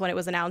remembers when it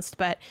was announced.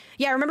 But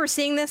yeah, I remember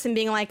seeing this and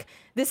being like,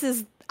 "This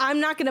is. I'm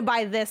not gonna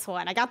buy this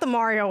one. I got the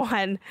Mario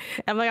one.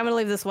 I'm like, I'm gonna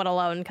leave this one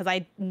alone because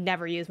I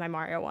never use my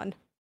Mario one."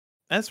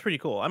 That's pretty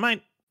cool. I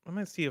might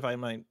see if I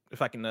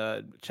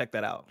can check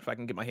that out, if I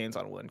can get my hands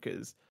on one,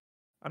 because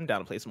I'm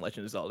down to play some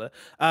Legend of Zelda.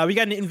 We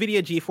got an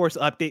NVIDIA GeForce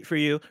update for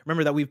you.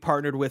 Remember that we've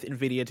partnered with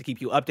NVIDIA to keep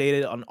you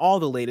updated on all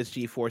the latest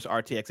GeForce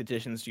RTX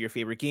additions to your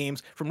favorite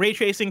games. From ray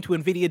tracing to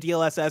NVIDIA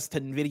DLSS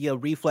to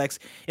NVIDIA Reflex,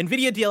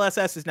 NVIDIA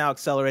DLSS is now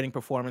accelerating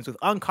performance with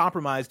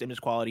uncompromised image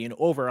quality in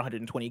over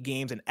 120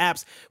 games and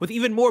apps, with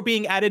even more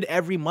being added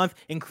every month,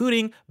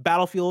 including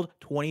Battlefield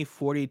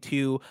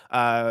 2042.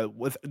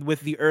 With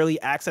the early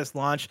access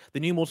launch, the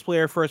new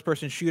multiplayer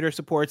first-person shooter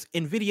supports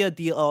NVIDIA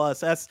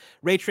DLSS,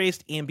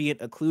 ray-traced ambient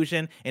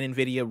occlusion, and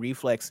NVIDIA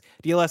Reflex.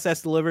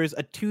 DLSS delivers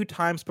a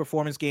 2x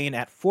performance gain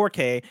at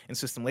 4K, and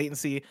system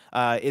latency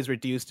is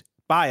reduced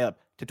by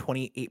up to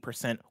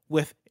 28%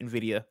 with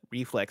NVIDIA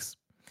Reflex.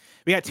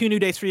 We got 2 new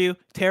dates for you.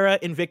 Terra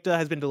Invicta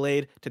has been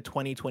delayed to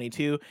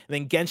 2022. And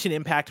then Genshin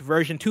Impact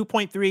version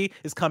 2.3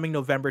 is coming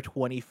November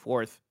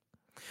 24th.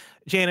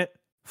 Janet,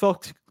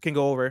 folks can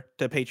go over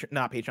to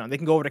Patreon. They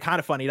can go over to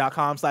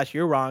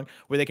kindafunny.com/you'rewrong,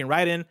 where they can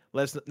write in,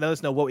 let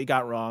us know what we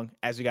got wrong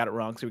as we got it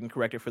wrong, so we can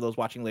correct it for those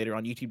watching later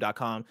on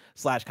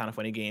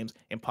youtube.com/kindafunnygames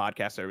and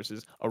podcast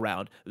services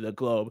around the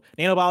globe.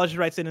 Nanobiologist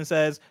writes in and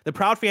says, the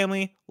Proud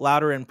Family,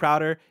 Louder and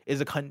Prouder,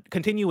 is a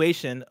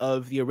continuation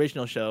of the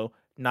original show,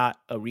 not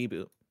a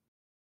reboot,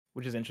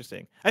 which is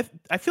interesting. I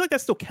feel like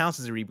that still counts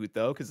as a reboot,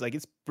 though, because like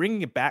it's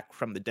bringing it back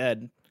from the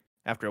dead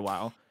after a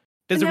while.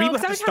 Does a reboot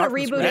have to start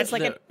from scratch? Is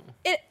like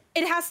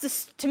it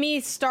has to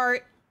me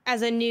start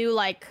as a new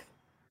like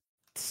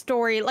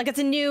story, like it's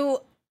a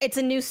new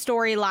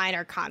storyline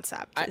or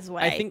concept is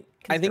what I think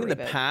in the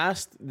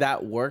past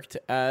that worked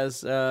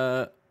as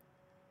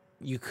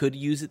you could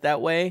use it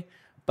that way,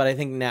 but I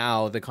think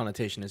now the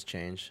connotation has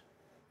changed.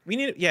 We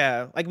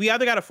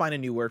either got to find a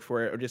new word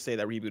for it or just say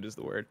that reboot is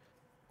the word,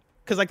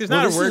 because like there's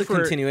not a word for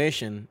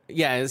continuation.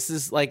 Yeah, this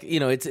is like, you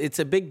know, it's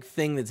a big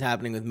thing that's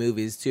happening with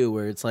movies too,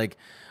 where it's like,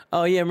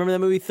 oh yeah, remember that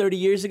movie 30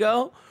 years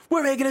ago?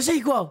 We're making a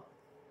sequel.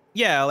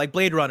 Yeah, like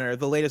Blade Runner,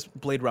 the latest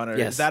Blade Runner.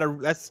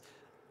 Yes.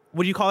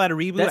 Would you call that a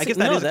reboot? I guess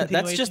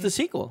that's just a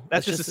sequel.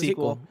 That's just a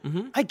sequel.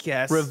 Mm-hmm. I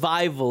guess.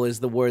 Revival is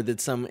the word that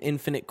some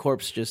infinite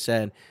corpse just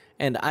said,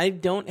 and I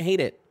don't hate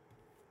it.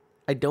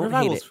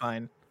 Revival's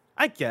fine.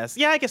 I guess.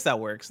 Yeah, I guess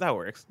that works.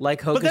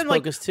 Like Hocus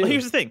Pocus 2. Well,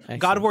 here's the thing.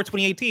 Excellent. God of War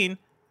 2018,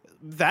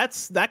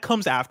 that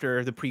comes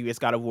after the previous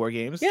God of War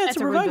games. Yeah, it's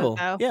a revival.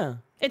 Reboot, yeah.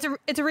 It's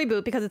a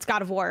reboot because it's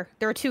God of War.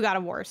 There are 2 God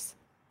of Wars.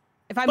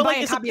 If I'm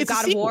buying a copy of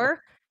God of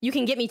War, you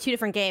can get me 2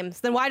 different games.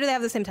 Then why do they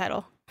have the same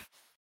title?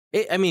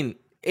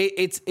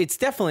 It's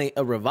definitely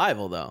a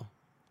revival, though.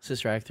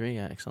 Sister Act 3,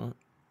 yeah, excellent.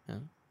 Yeah.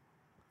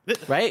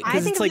 Right?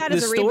 Because it's like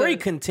the story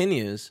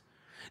continues.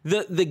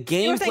 The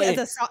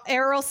gameplay.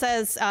 Errol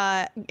says,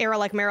 Errol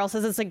like Meryl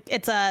says,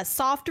 it's a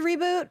soft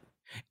reboot.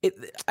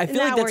 I feel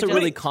like that's a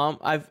really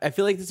I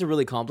feel like that's a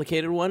really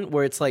complicated one,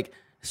 where it's like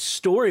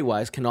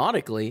story-wise,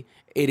 canonically,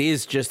 it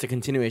is just a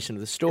continuation of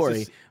the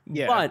story.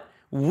 But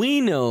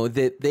we know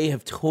that they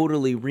have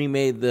totally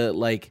remade a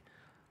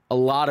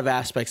lot of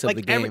aspects of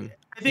the game.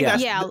 I think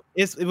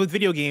it's with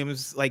video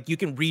games, like you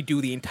can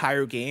redo the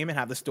entire game and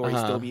have the story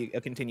still be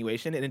a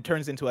continuation, and it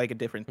turns into like a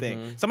different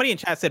thing. Somebody in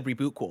chat said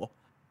reboot cool,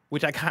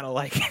 which I kind of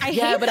like.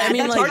 But I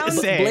mean, like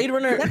Blade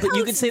Runner, but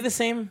you could say the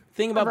same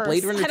thing about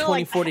Blade Runner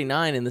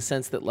 2049 in the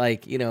sense that,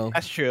 like, you know,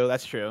 that's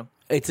true.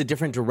 It's a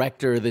different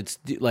director that's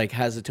like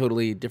has a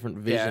totally different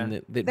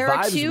vision that there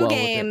vibes are 2 well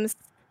games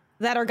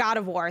that are God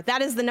of War.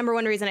 That is the number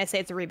 1 reason I say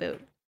it's a reboot.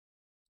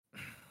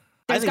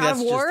 There's God of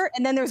War,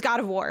 and then there's God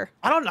of War.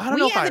 I don't know.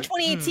 We have the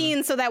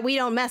 2018 so that we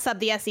don't mess up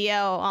the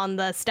SEO on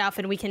the stuff,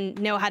 and we can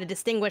know how to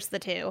distinguish the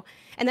 2.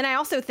 And then I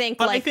also think,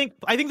 I think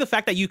the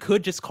fact that you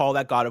could just call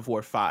that God of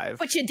War 5,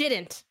 but you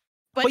didn't.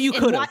 But you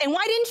could. And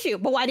why didn't you?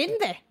 But why didn't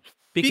they?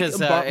 Because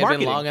it's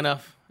been long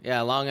enough.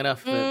 Yeah, long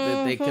enough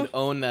that they could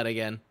own that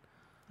again.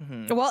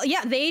 Mm-hmm. Well,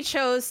 yeah, they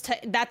chose to.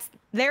 That's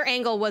their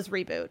angle was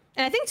reboot,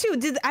 and I think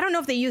too. I don't know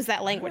if they used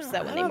that language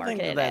though when they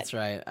marketed it. That's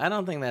right. I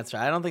don't think that's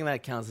right. I don't think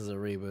that counts as a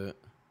reboot.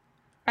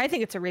 I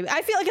think it's a reboot.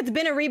 I feel like it's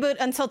been a reboot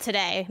until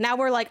today. Now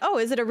we're like, oh,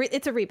 is it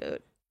it's a reboot?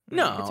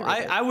 No,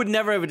 I would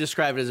never ever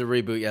describe it as a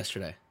reboot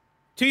yesterday.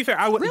 To be fair,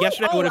 I would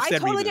yesterday I would have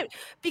said reboot.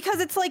 Because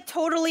it's like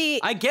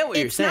totally. I get what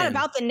you're saying. It's not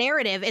about the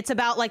narrative. It's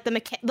about like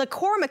the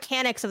core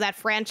mechanics of that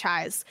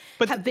franchise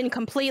have been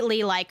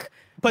completely like.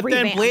 But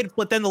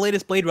then the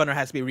latest Blade Runner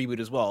has to be a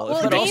reboot as well.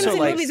 Well, games and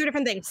movies are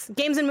different things.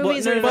 Games and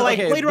movies are different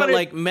things. Blade Runner,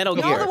 like Metal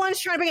Gear. All the ones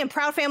trying to bring in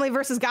Proud Family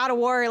versus God of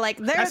War, like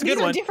that's a good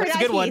one. Different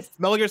That's a good one.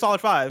 Metal Gear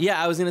Solid 5.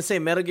 Yeah, I was gonna say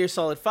Metal Gear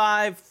Solid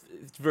 5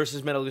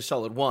 versus Metal Gear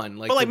Solid 1.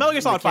 But like Metal Gear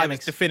Solid 5 is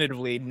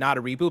definitively not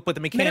a reboot, but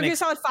the mechanics Metal Gear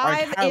Solid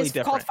 5 is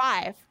different. Called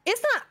 5.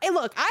 It's not. Hey,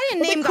 look, I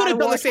didn't name God of War. They could have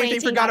done the same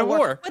thing for God of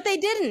War. But they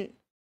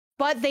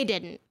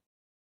didn't.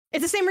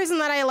 It's the same reason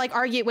that I like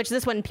argue, which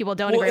this one people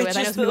don't agree with.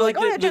 I know some people like,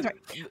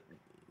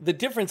 the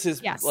difference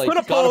is like put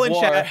a poll in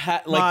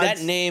chat. Like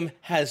that name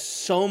has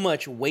so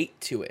much weight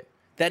to it.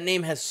 That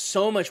name has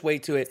so much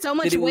weight to it. So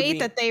much weight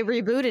that they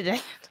rebooted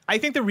it. I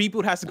think the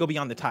reboot has to go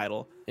beyond the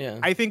title. Yeah.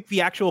 I think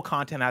the actual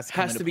content has to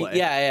come into play.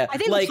 Yeah. I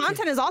think the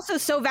content is also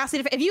so vastly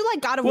different. If you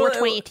like God of War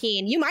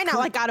 2018, you might not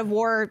like God of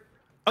War.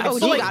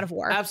 God of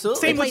War.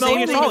 Absolutely. Same with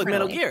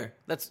Metal Gear.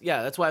 That's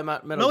why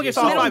Metal Gear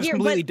Solid 5 is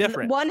completely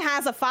different. One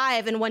has a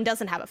 5 and one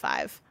doesn't have a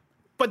 5.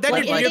 But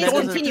then you're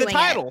going to the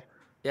title.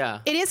 Yeah.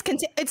 It is.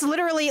 It's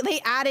literally they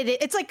added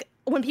it. It's like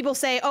when people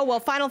say, "Oh well,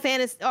 Final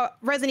Fantasy,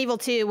 Resident Evil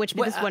 2," which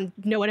this one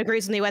no one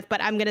agrees with me with,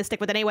 but I'm gonna stick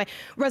with it anyway.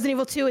 Resident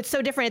Evil 2, it's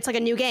so different. It's like a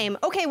new game.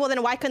 Okay, well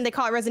then why couldn't they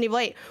call it Resident Evil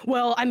 8?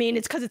 Well, I mean,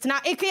 it's because it's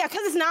not. Because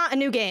it's not a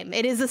new game.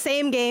 It is the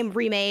same game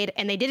remade,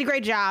 and they did a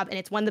great job, and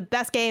it's one of the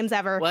best games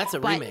ever. Well, that's a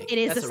remake. It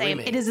is the same.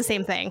 It is the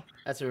same thing.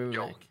 That's a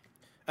remake.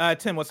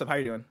 Tim, what's up? How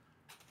you doing?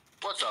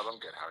 What's up? I'm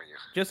good. How are you?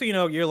 Just so you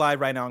know, you're live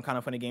right now on Kind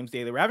of Funny Games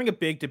Daily. We're having a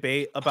big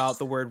debate about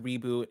the word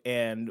reboot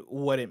and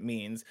what it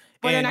means.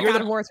 Whether or not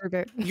God of War's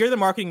reboot. You're the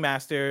marketing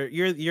master.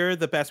 You're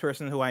the best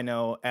person who I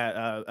know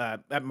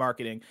at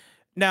marketing.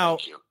 Now,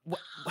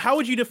 how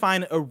would you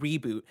define a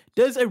reboot?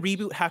 Does a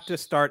reboot have to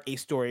start a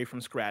story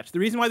from scratch? The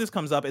reason why this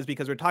comes up is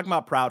because we're talking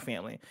about Proud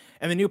Family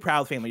and the new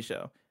Proud Family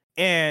show.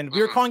 And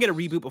we were calling it a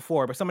reboot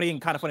before, but somebody in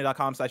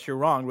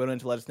kindoffunny.com/you're-wrong wrote in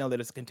to let us know that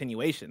it's a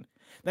continuation.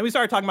 Then we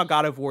started talking about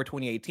God of War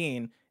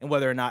 2018 and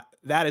whether or not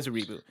that is a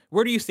reboot.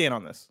 Where do you stand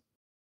on this?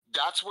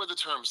 That's where the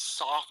term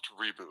soft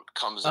reboot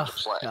comes into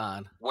play,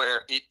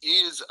 where it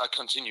is a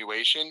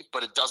continuation,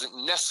 but it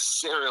doesn't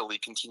necessarily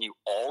continue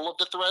all of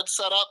the threads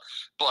set up,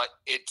 but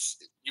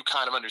you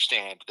kind of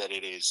understand that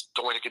it is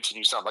going to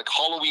continue some. Like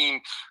Halloween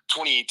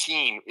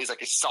 2018 is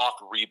like a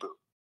soft reboot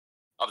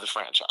of the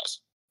franchise.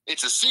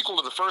 It's a sequel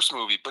to the first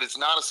movie, but it's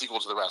not a sequel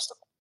to the rest of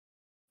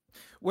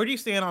them. Where do you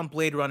stand on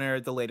Blade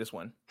Runner, the latest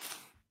one?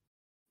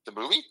 The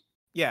movie?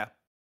 Yeah.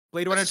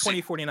 Blade Runner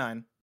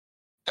 2049.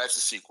 That's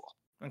a sequel.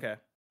 Okay.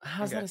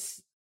 How's that?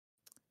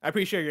 I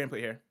appreciate your input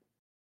here.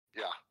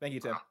 Yeah. Thank you,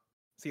 Tim.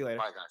 See you later.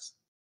 Bye, guys.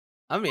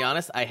 I'm gonna be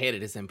honest. I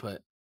hated his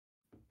input.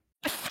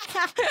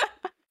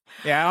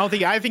 Yeah,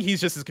 I think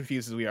he's just as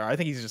confused as we are. I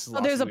think he's just as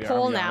lost there's as a we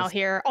poll are, now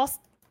here.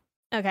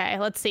 Okay,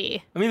 let's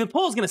see. I mean, the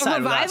poll's gonna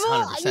side with us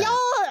 100%.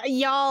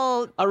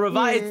 Y'all. A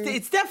revival.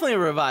 It's definitely a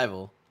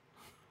revival.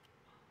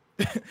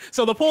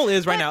 So the poll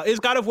is right now: Is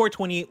God of War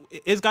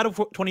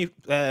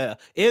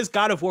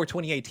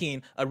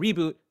 2018 a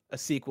reboot, a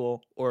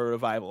sequel, or a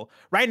revival?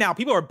 Right now,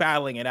 people are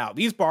battling it out.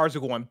 These bars are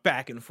going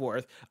back and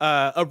forth.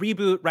 A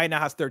reboot right now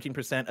has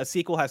 13%, a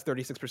sequel has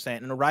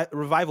 36%, and a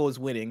revival is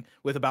winning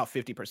with about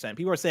 50%.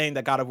 People are saying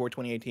that God of War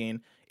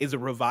 2018 is a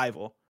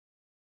revival.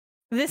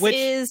 This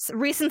is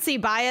recency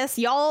bias.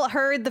 Y'all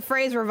heard the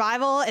phrase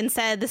revival and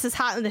said this is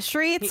hot in the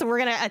streets, so we're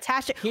gonna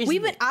attach it.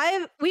 We've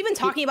been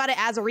talking about it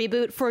as a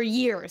reboot for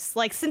years,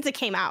 like since it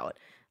came out.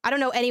 I don't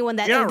know anyone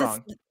that. You're not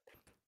wrong.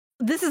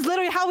 This is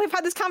literally how we've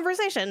had this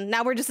conversation.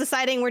 Now we're just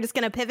deciding we're just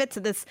gonna pivot to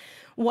this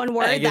one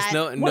word. I guess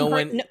no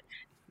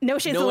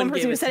shade to the one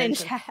person who said it in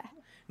chat.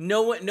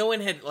 No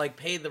one had like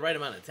paid the right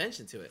amount of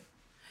attention to it.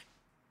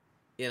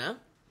 You know?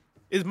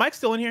 Is Mike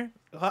still in here?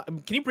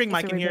 Can you bring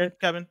Mike in here,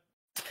 Kevin?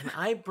 Can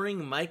I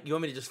bring Mike? You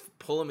want me to just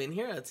pull him in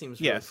here? That seems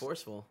really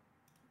forceful.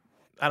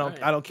 I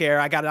don't care.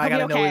 I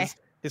gotta know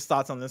his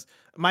thoughts on this.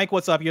 Mike,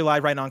 what's up? You're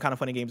live right now on Kind of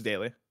Funny Games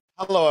Daily.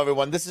 Hello,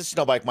 everyone. This is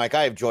Snowbike Mike.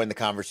 I have joined the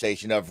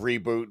conversation of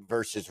reboot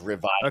versus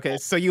revival. Okay,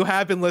 so you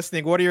have been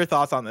listening. What are your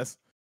thoughts on this?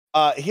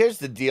 Here's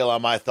the deal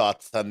on my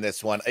thoughts on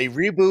this one. A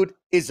reboot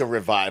is a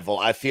revival.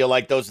 I feel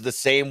like those are the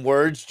same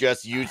words,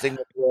 just using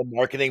the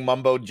marketing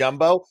mumbo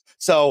jumbo.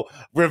 So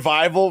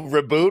revival,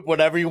 reboot,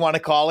 whatever you want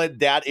to call it,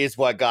 that is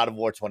what God of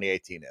War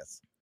 2018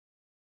 is.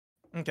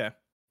 Okay.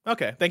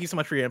 Thank you so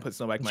much for your input,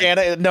 Snowbike Mike.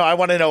 Janet, no, I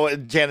want to know,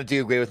 Janet, do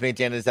you agree with me?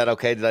 Janet, is that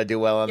okay? Did I do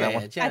well on that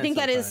one? I think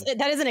that is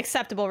an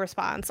acceptable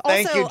response.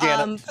 Thank also, you,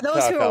 Janet. For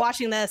those who are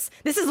watching this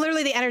is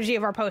literally the energy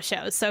of our post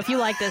shows. So if you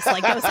like this,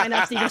 like go sign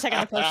up so you can check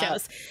out the post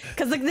shows.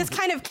 Because like this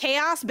kind of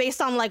chaos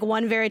based on like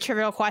one very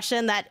trivial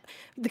question that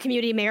the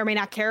community may or may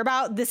not care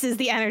about, this is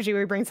the energy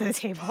we bring to the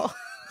table.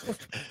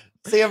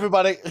 See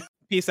everybody.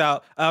 Peace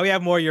out. We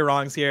have more You're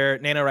Wrongs here.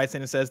 Nano writes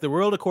in and says, The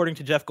World, according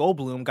to Jeff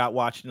Goldblum, got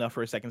watched enough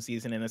for a second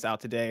season and is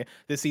out today.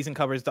 This season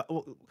covers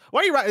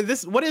why are you writing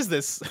this? What is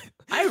this?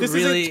 I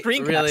really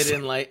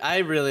didn't like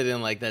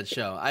that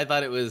show. I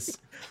thought it was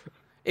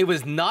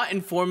not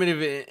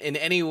informative in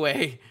any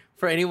way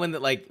for anyone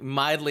that like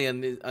mildly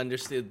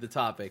understood the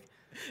topic.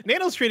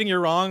 Nano's treating You're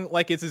Wrong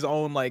like it's his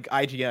own like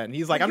IGN.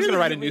 He's like, I'm just gonna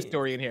write a news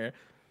story in here.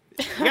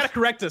 You gotta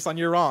correct us on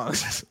You're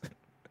Wrongs.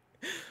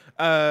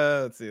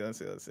 Let's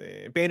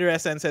see. Bader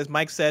SN says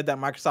Mike said that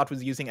Microsoft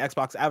was using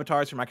Xbox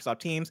avatars for Microsoft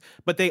Teams,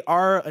 but they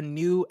are a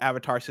new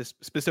avatar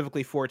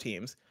specifically for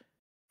Teams.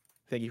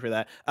 Thank you for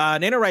that.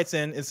 Nano writes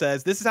in and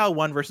says, this is how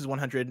 1 versus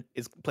 100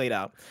 is played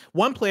out.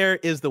 One player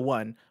is the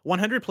 1.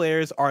 100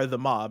 players are the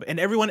mob, and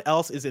everyone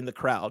else is in the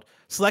crowd.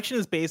 Selection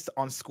is based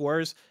on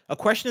scores. A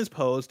question is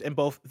posed, and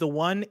both the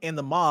 1 and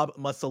the mob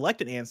must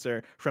select an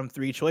answer from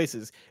 3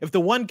 choices. If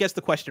the 1 gets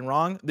the question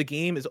wrong, the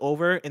game is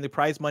over, and the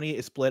prize money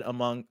is split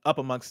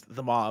amongst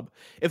the mob.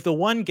 If the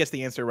 1 gets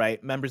the answer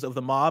right, members of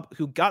the mob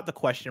who got the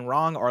question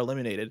wrong are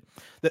eliminated.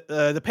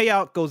 The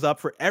payout goes up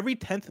for every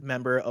 10th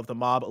member of the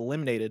mob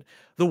eliminated.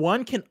 The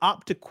 1 can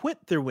opt to quit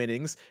their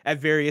winnings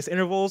at various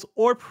intervals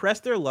or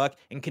press their luck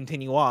and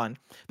continue on.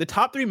 The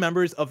top 3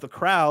 members of the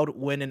crowd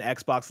win an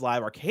Xbox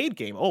Live Arcade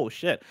game. Oh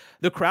shit.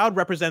 The crowd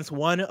represents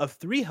one of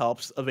 3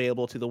 helps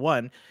available to the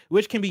 1,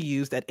 which can be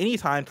used at any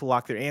time to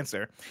lock their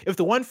answer. If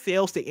the 1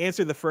 fails to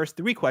answer the first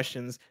 3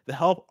 questions, the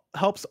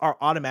helps are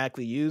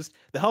automatically used.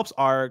 The helps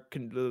are I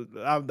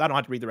don't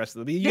have to read the rest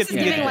of them. This is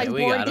giving like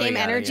board game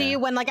energy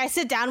when like I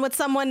sit down with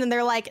someone and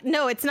they're like,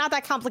 no, it's not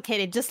that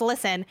complicated, just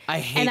listen. I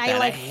hate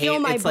that. I feel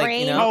my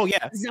brain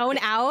zone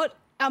out.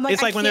 I'm like,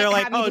 it's like when they're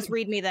like, "Oh, just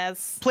read me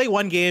this. Play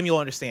one game, you'll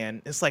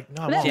understand." It's like,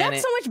 no,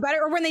 that's so much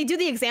better. Or when they do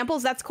the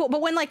examples, that's cool.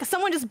 But when like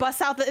someone just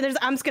busts out,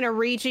 I'm just gonna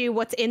read you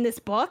what's in this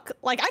book.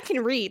 Like I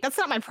can read. That's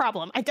not my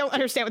problem. I don't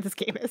understand what this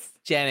game is.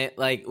 Janet,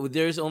 like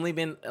there's only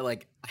been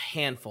like a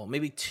handful,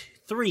 maybe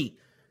 3,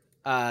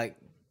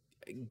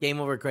 Game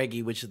Over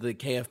Greggy, which is the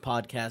KF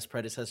podcast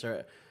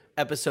predecessor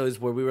episodes,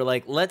 where we were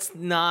like, let's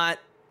not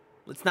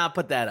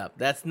put that up.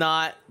 That's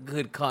not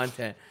good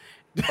content.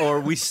 Or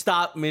we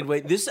stopped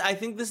midway. I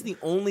think this is the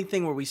only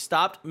thing where we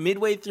stopped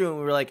midway through and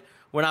we were like,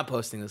 we're not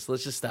posting this.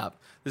 Let's just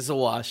stop. This is a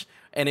wash.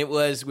 And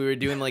we were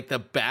doing like the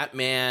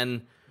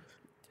Batman,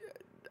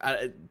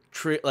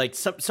 like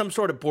some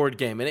sort of board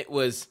game, and it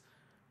was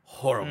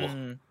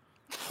horrible.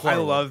 I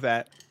love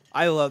that.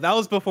 That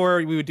was before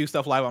we would do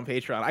stuff live on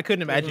Patreon. I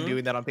couldn't imagine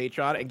doing that on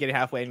Patreon and getting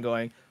halfway and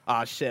going,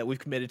 "Ah, shit, we've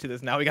committed to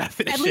this. Now we gotta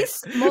finish it." At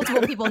least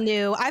multiple people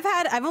knew.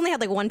 I've only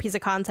had like one piece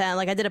of content.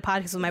 Like I did a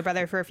podcast with my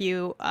brother for a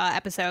few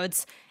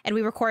episodes, and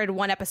we recorded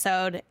one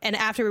episode. And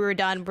after we were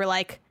done,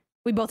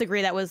 we both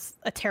agree that was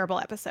a terrible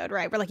episode,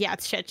 right? We're like, yeah,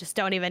 it's shit. Just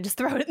throw it in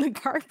the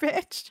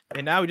garbage.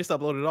 And now we just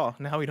upload it all.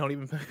 Now we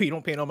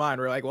don't pay no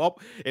mind. We're like, well,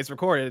 it's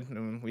recorded.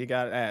 And we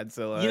got ads.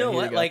 So you know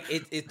what? Like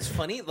it's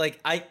funny. Like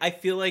I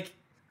feel like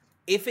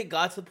if it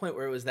got to the point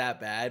where it was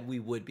that bad, we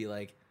would be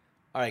like,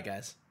 all right,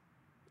 guys,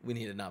 we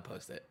need to not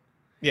post it.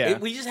 Yeah,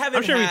 we just haven't.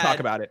 I'm sure we talk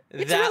about it.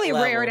 It's really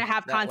rare to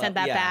have content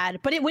that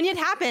bad, but when it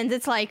happens,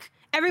 it's like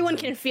everyone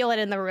can feel it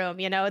in the room.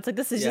 You know, it's like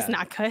this is just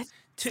not good.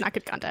 It's not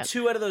good content.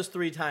 2 out of those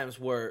 3 times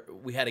where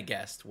we had a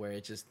guest where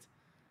it just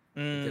it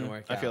didn't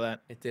work out. I feel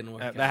that it didn't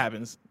work. That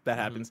happens. That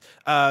happens.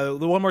 The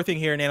one more thing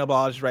here,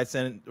 Nanobolog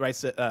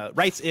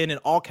writes in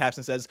all caps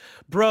and says,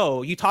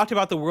 "Bro, you talked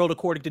about the world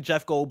according to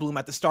Jeff Goldblum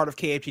at the start of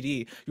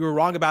KFGD. You were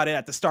wrong about it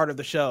at the start of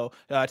the show."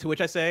 To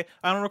which I say,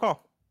 I don't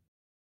recall.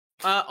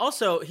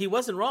 Also, he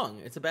wasn't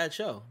wrong. It's a bad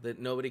show that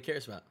nobody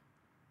cares about.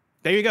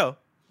 There you go.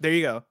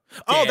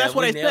 Oh, that's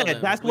what I said.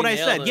 That's what I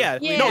said. Yeah.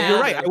 No, you're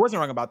right. I wasn't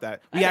wrong about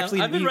that. We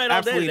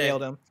absolutely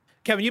nailed him.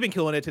 Kevin, you've been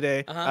killing it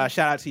today. Shout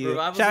out to you.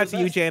 Shout out to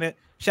you, Janet.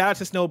 Shout out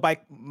to Snow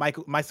Bike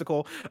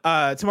Bicycle.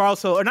 Tomorrow,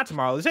 not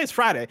tomorrow. Today's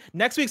Friday.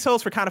 Next week's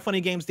host for Kind of Funny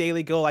Games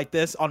Daily go like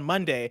this. On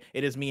Monday,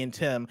 it is me and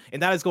Tim,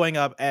 and that is going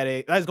live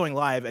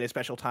at a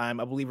special time.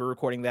 I believe we're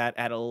recording that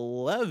at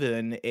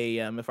 11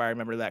 a.m. if I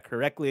remember that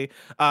correctly.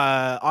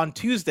 On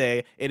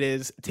Tuesday, it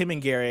is Tim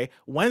and Gary.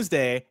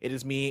 Wednesday, it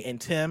is me and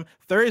Tim.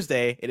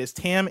 Thursday, it is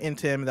Tam and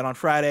Tim. And then on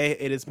Friday,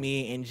 it is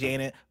me and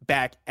Janet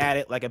back at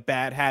it like a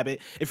bad habit.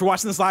 If you're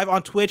watching this live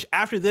on Twitch,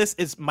 after this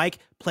is Mike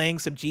playing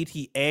some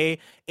GTA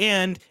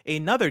and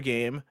another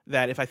game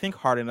that if I think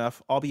hard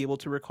enough, I'll be able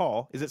to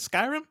recall. Is it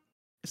Skyrim?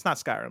 It's not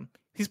Skyrim.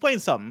 He's playing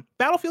something.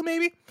 Battlefield,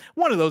 maybe?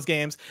 One of those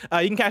games.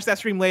 You can catch that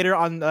stream later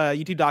on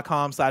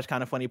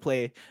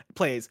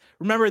youtube.com/kindoffunnyplays.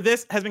 Remember,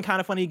 this has been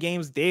Kind of Funny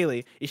Games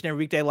Daily. Each and every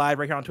weekday live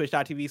right here on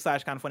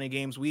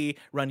twitch.tv/kindoffunnygames. We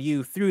run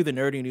you through the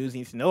nerdy news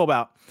you need to know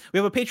about. We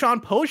have a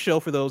Patreon post show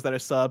for those that are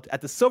subbed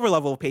at the silver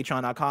level of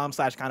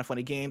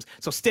patreon.com/kindoffunnygames.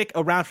 So stick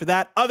around for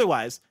that.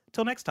 Otherwise,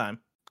 till next time,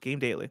 Game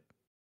Daily.